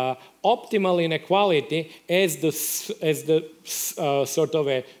 optimal inequality as the sort of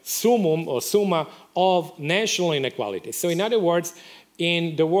a summum or summa of national inequality? So in other words,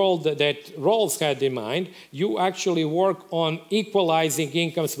 in the world that Rawls had in mind, you actually work on equalizing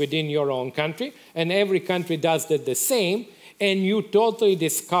incomes within your own country, and every country does that the same, and you totally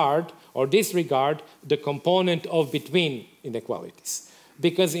discard or disregard the component of between inequalities.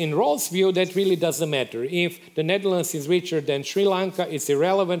 Because in Rawls' view, that really doesn't matter. If the Netherlands is richer than Sri Lanka, it's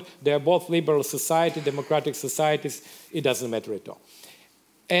irrelevant. They are both liberal societies, democratic societies. It doesn't matter at all.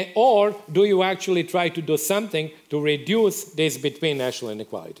 Or do you actually try to do something to reduce this between national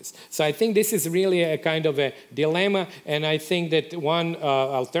inequalities? So I think this is really a kind of a dilemma, and I think that one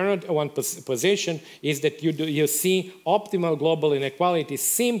alternative, one position is that you see optimal global inequality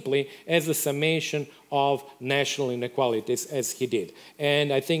simply as a summation of national inequalities, as he did.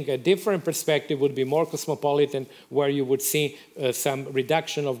 And I think a different perspective would be more cosmopolitan, where you would see some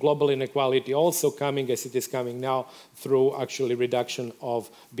reduction of global inequality also coming, as it is coming now, through actually reduction of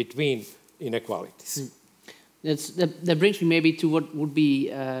between inequalities. That brings me maybe to what would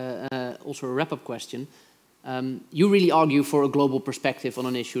be also a wrap-up question. You really argue for a global perspective on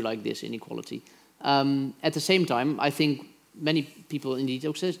an issue like this, inequality. At the same time, I think many people indeed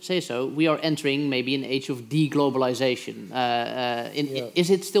say so, we are entering maybe an age of deglobalization. Is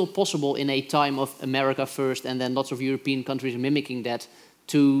it still possible in a time of America first and then lots of European countries mimicking that,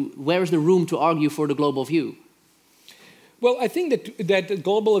 where is the room to argue for the global view? Well, I think that the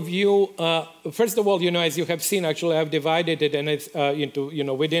global view, first of all, as you have seen, actually I've divided it and it's into,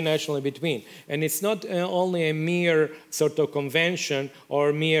 within, national, and between. And it's not only a mere sort of convention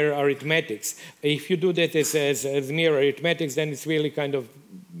or mere arithmetics. If you do that as mere arithmetics, then it's really kind of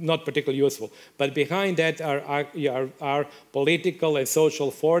not particularly useful. But behind that are political and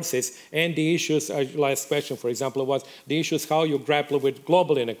social forces and the issues, last question, for example, was the issues how you grapple with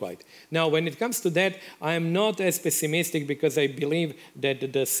global inequality. Now, when it comes to that, I am not as pessimistic because I believe that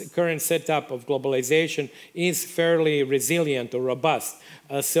the current setup of globalization is fairly resilient or robust.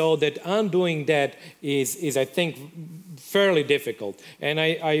 So that undoing that is, I think, fairly difficult. And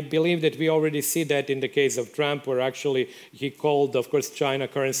I believe that we already see that in the case of Trump, where actually he called, of course, China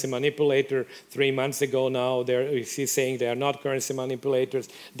currency manipulator 3 months ago now. He's saying they are not currency manipulators.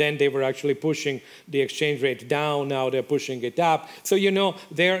 Then they were actually pushing the exchange rate down. Now they're pushing it up. So,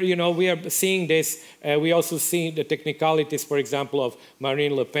 we are seeing this. We also see the technicalities, for example, of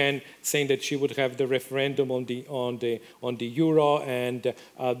Marine Le Pen saying that she would have the referendum on the euro, and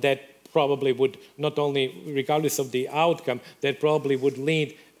that probably would not only, regardless of the outcome, that probably would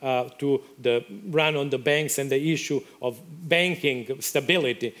lead to the run on the banks and the issue of banking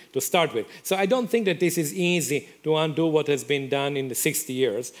stability to start with. So I don't think that this is easy to undo what has been done in the 60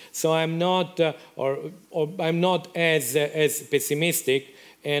 years. So I'm not, I'm not as pessimistic.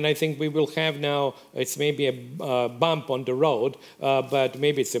 And I think we will have now, it's maybe a bump on the road, but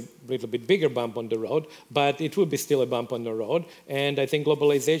maybe it's a little bit bigger bump on the road, but it will be still a bump on the road. And I think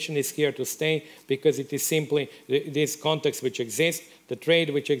globalization is here to stay because it is simply this context which exists, the trade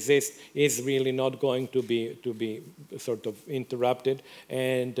which exists is really not going to be sort of interrupted.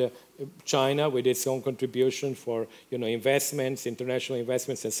 And China, with its own contribution for investments, international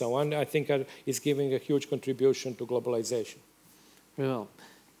investments and so on, I think is giving a huge contribution to globalization. Very well.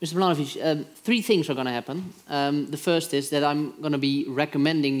 Mr. Milanovic, 3 things are going to happen. The first is that I'm going to be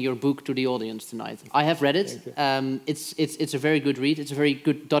recommending your book to the audience tonight. I have read it. It's a very good read. It's a very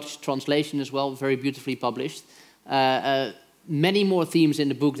good Dutch translation as well, very beautifully published. Many more themes in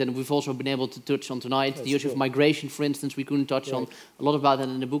the book than we've also been able to touch on tonight. That's the issue of migration, for instance, we couldn't touch on. A lot about that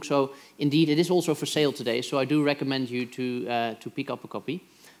in the book. So indeed, it is also for sale today. So I do recommend you to pick up a copy.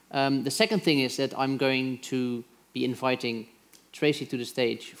 The second thing is that I'm going to be inviting Tracy to the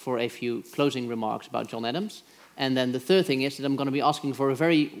stage for a few closing remarks about John Adams. And then the third thing is that I'm going to be asking for a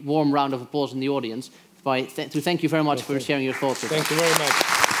very warm round of applause in the audience to thank you very much for sharing your thoughts with us. Thank you very much.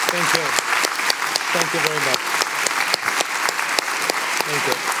 Thank you. Thank you very much. Thank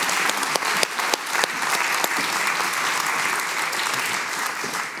you.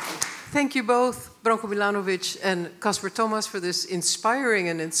 Thank you both, Branko Milanovic and Casper Thomas, for this inspiring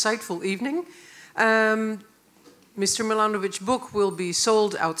and insightful evening. Mr. Milanovic's book will be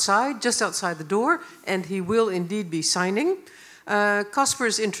sold outside, just outside the door, and he will indeed be signing.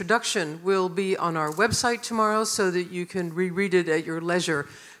 Casper's introduction will be on our website tomorrow so that you can reread it at your leisure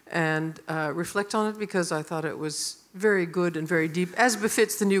and reflect on it, because I thought it was very good and very deep, as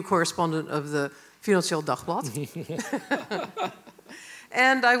befits the new correspondent of the Financieel Dagblad.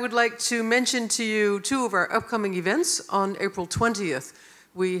 And I would like to mention to you 2 of our upcoming events. On April 20th,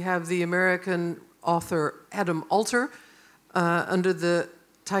 we have the American author Adam Alter under the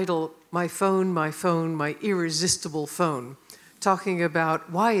title My Phone, My Irresistible Phone, talking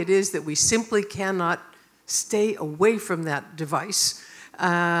about why it is that we simply cannot stay away from that device,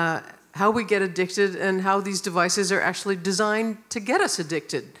 how we get addicted, and how these devices are actually designed to get us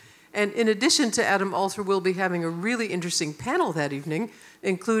addicted. And in addition to Adam Alter, we'll be having a really interesting panel that evening,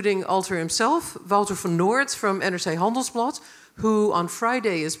 including Alter himself, Wouter van Noort from NRC Handelsblad, who on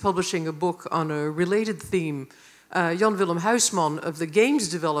Friday is publishing a book on a related theme. Jan Willem Huisman of the games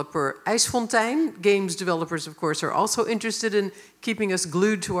developer IJsfontein. Games developers, of course, are also interested in keeping us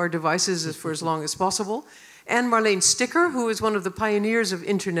glued to our devices for as long as possible. And Marleen Sticker, who is one of the pioneers of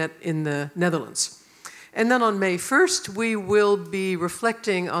internet in the Netherlands. And then on May 1st, we will be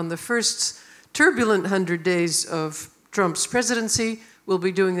reflecting on the first turbulent 100 days of Trump's presidency. We'll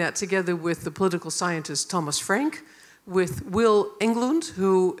be doing that together with the political scientist Thomas Frank, with Will Englund,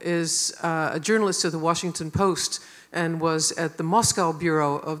 who is a journalist of the Washington Post and was at the Moscow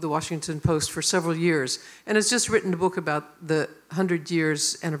bureau of the Washington Post for several years, and has just written a book about the 100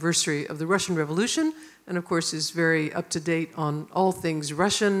 years anniversary of the Russian Revolution, and of course is very up to date on all things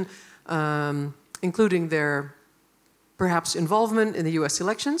Russian, including their perhaps involvement in the US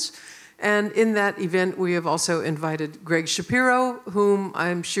elections. And in that event, we have also invited Greg Shapiro, whom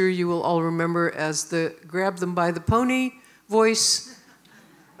I'm sure you will all remember as the grab them by the pony voice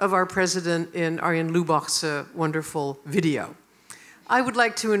of our president in Arjen Lubach's wonderful video. I would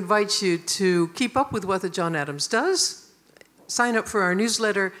like to invite you to keep up with what the John Adams does, sign up for our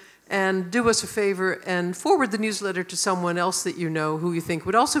newsletter, and do us a favor and forward the newsletter to someone else that you know who you think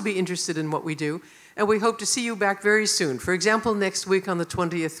would also be interested in what we do. And we hope to see you back very soon. For example, next week on the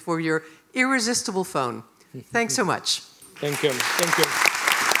 20th for your irresistible phone. Thanks so much. Thank you. Thank you.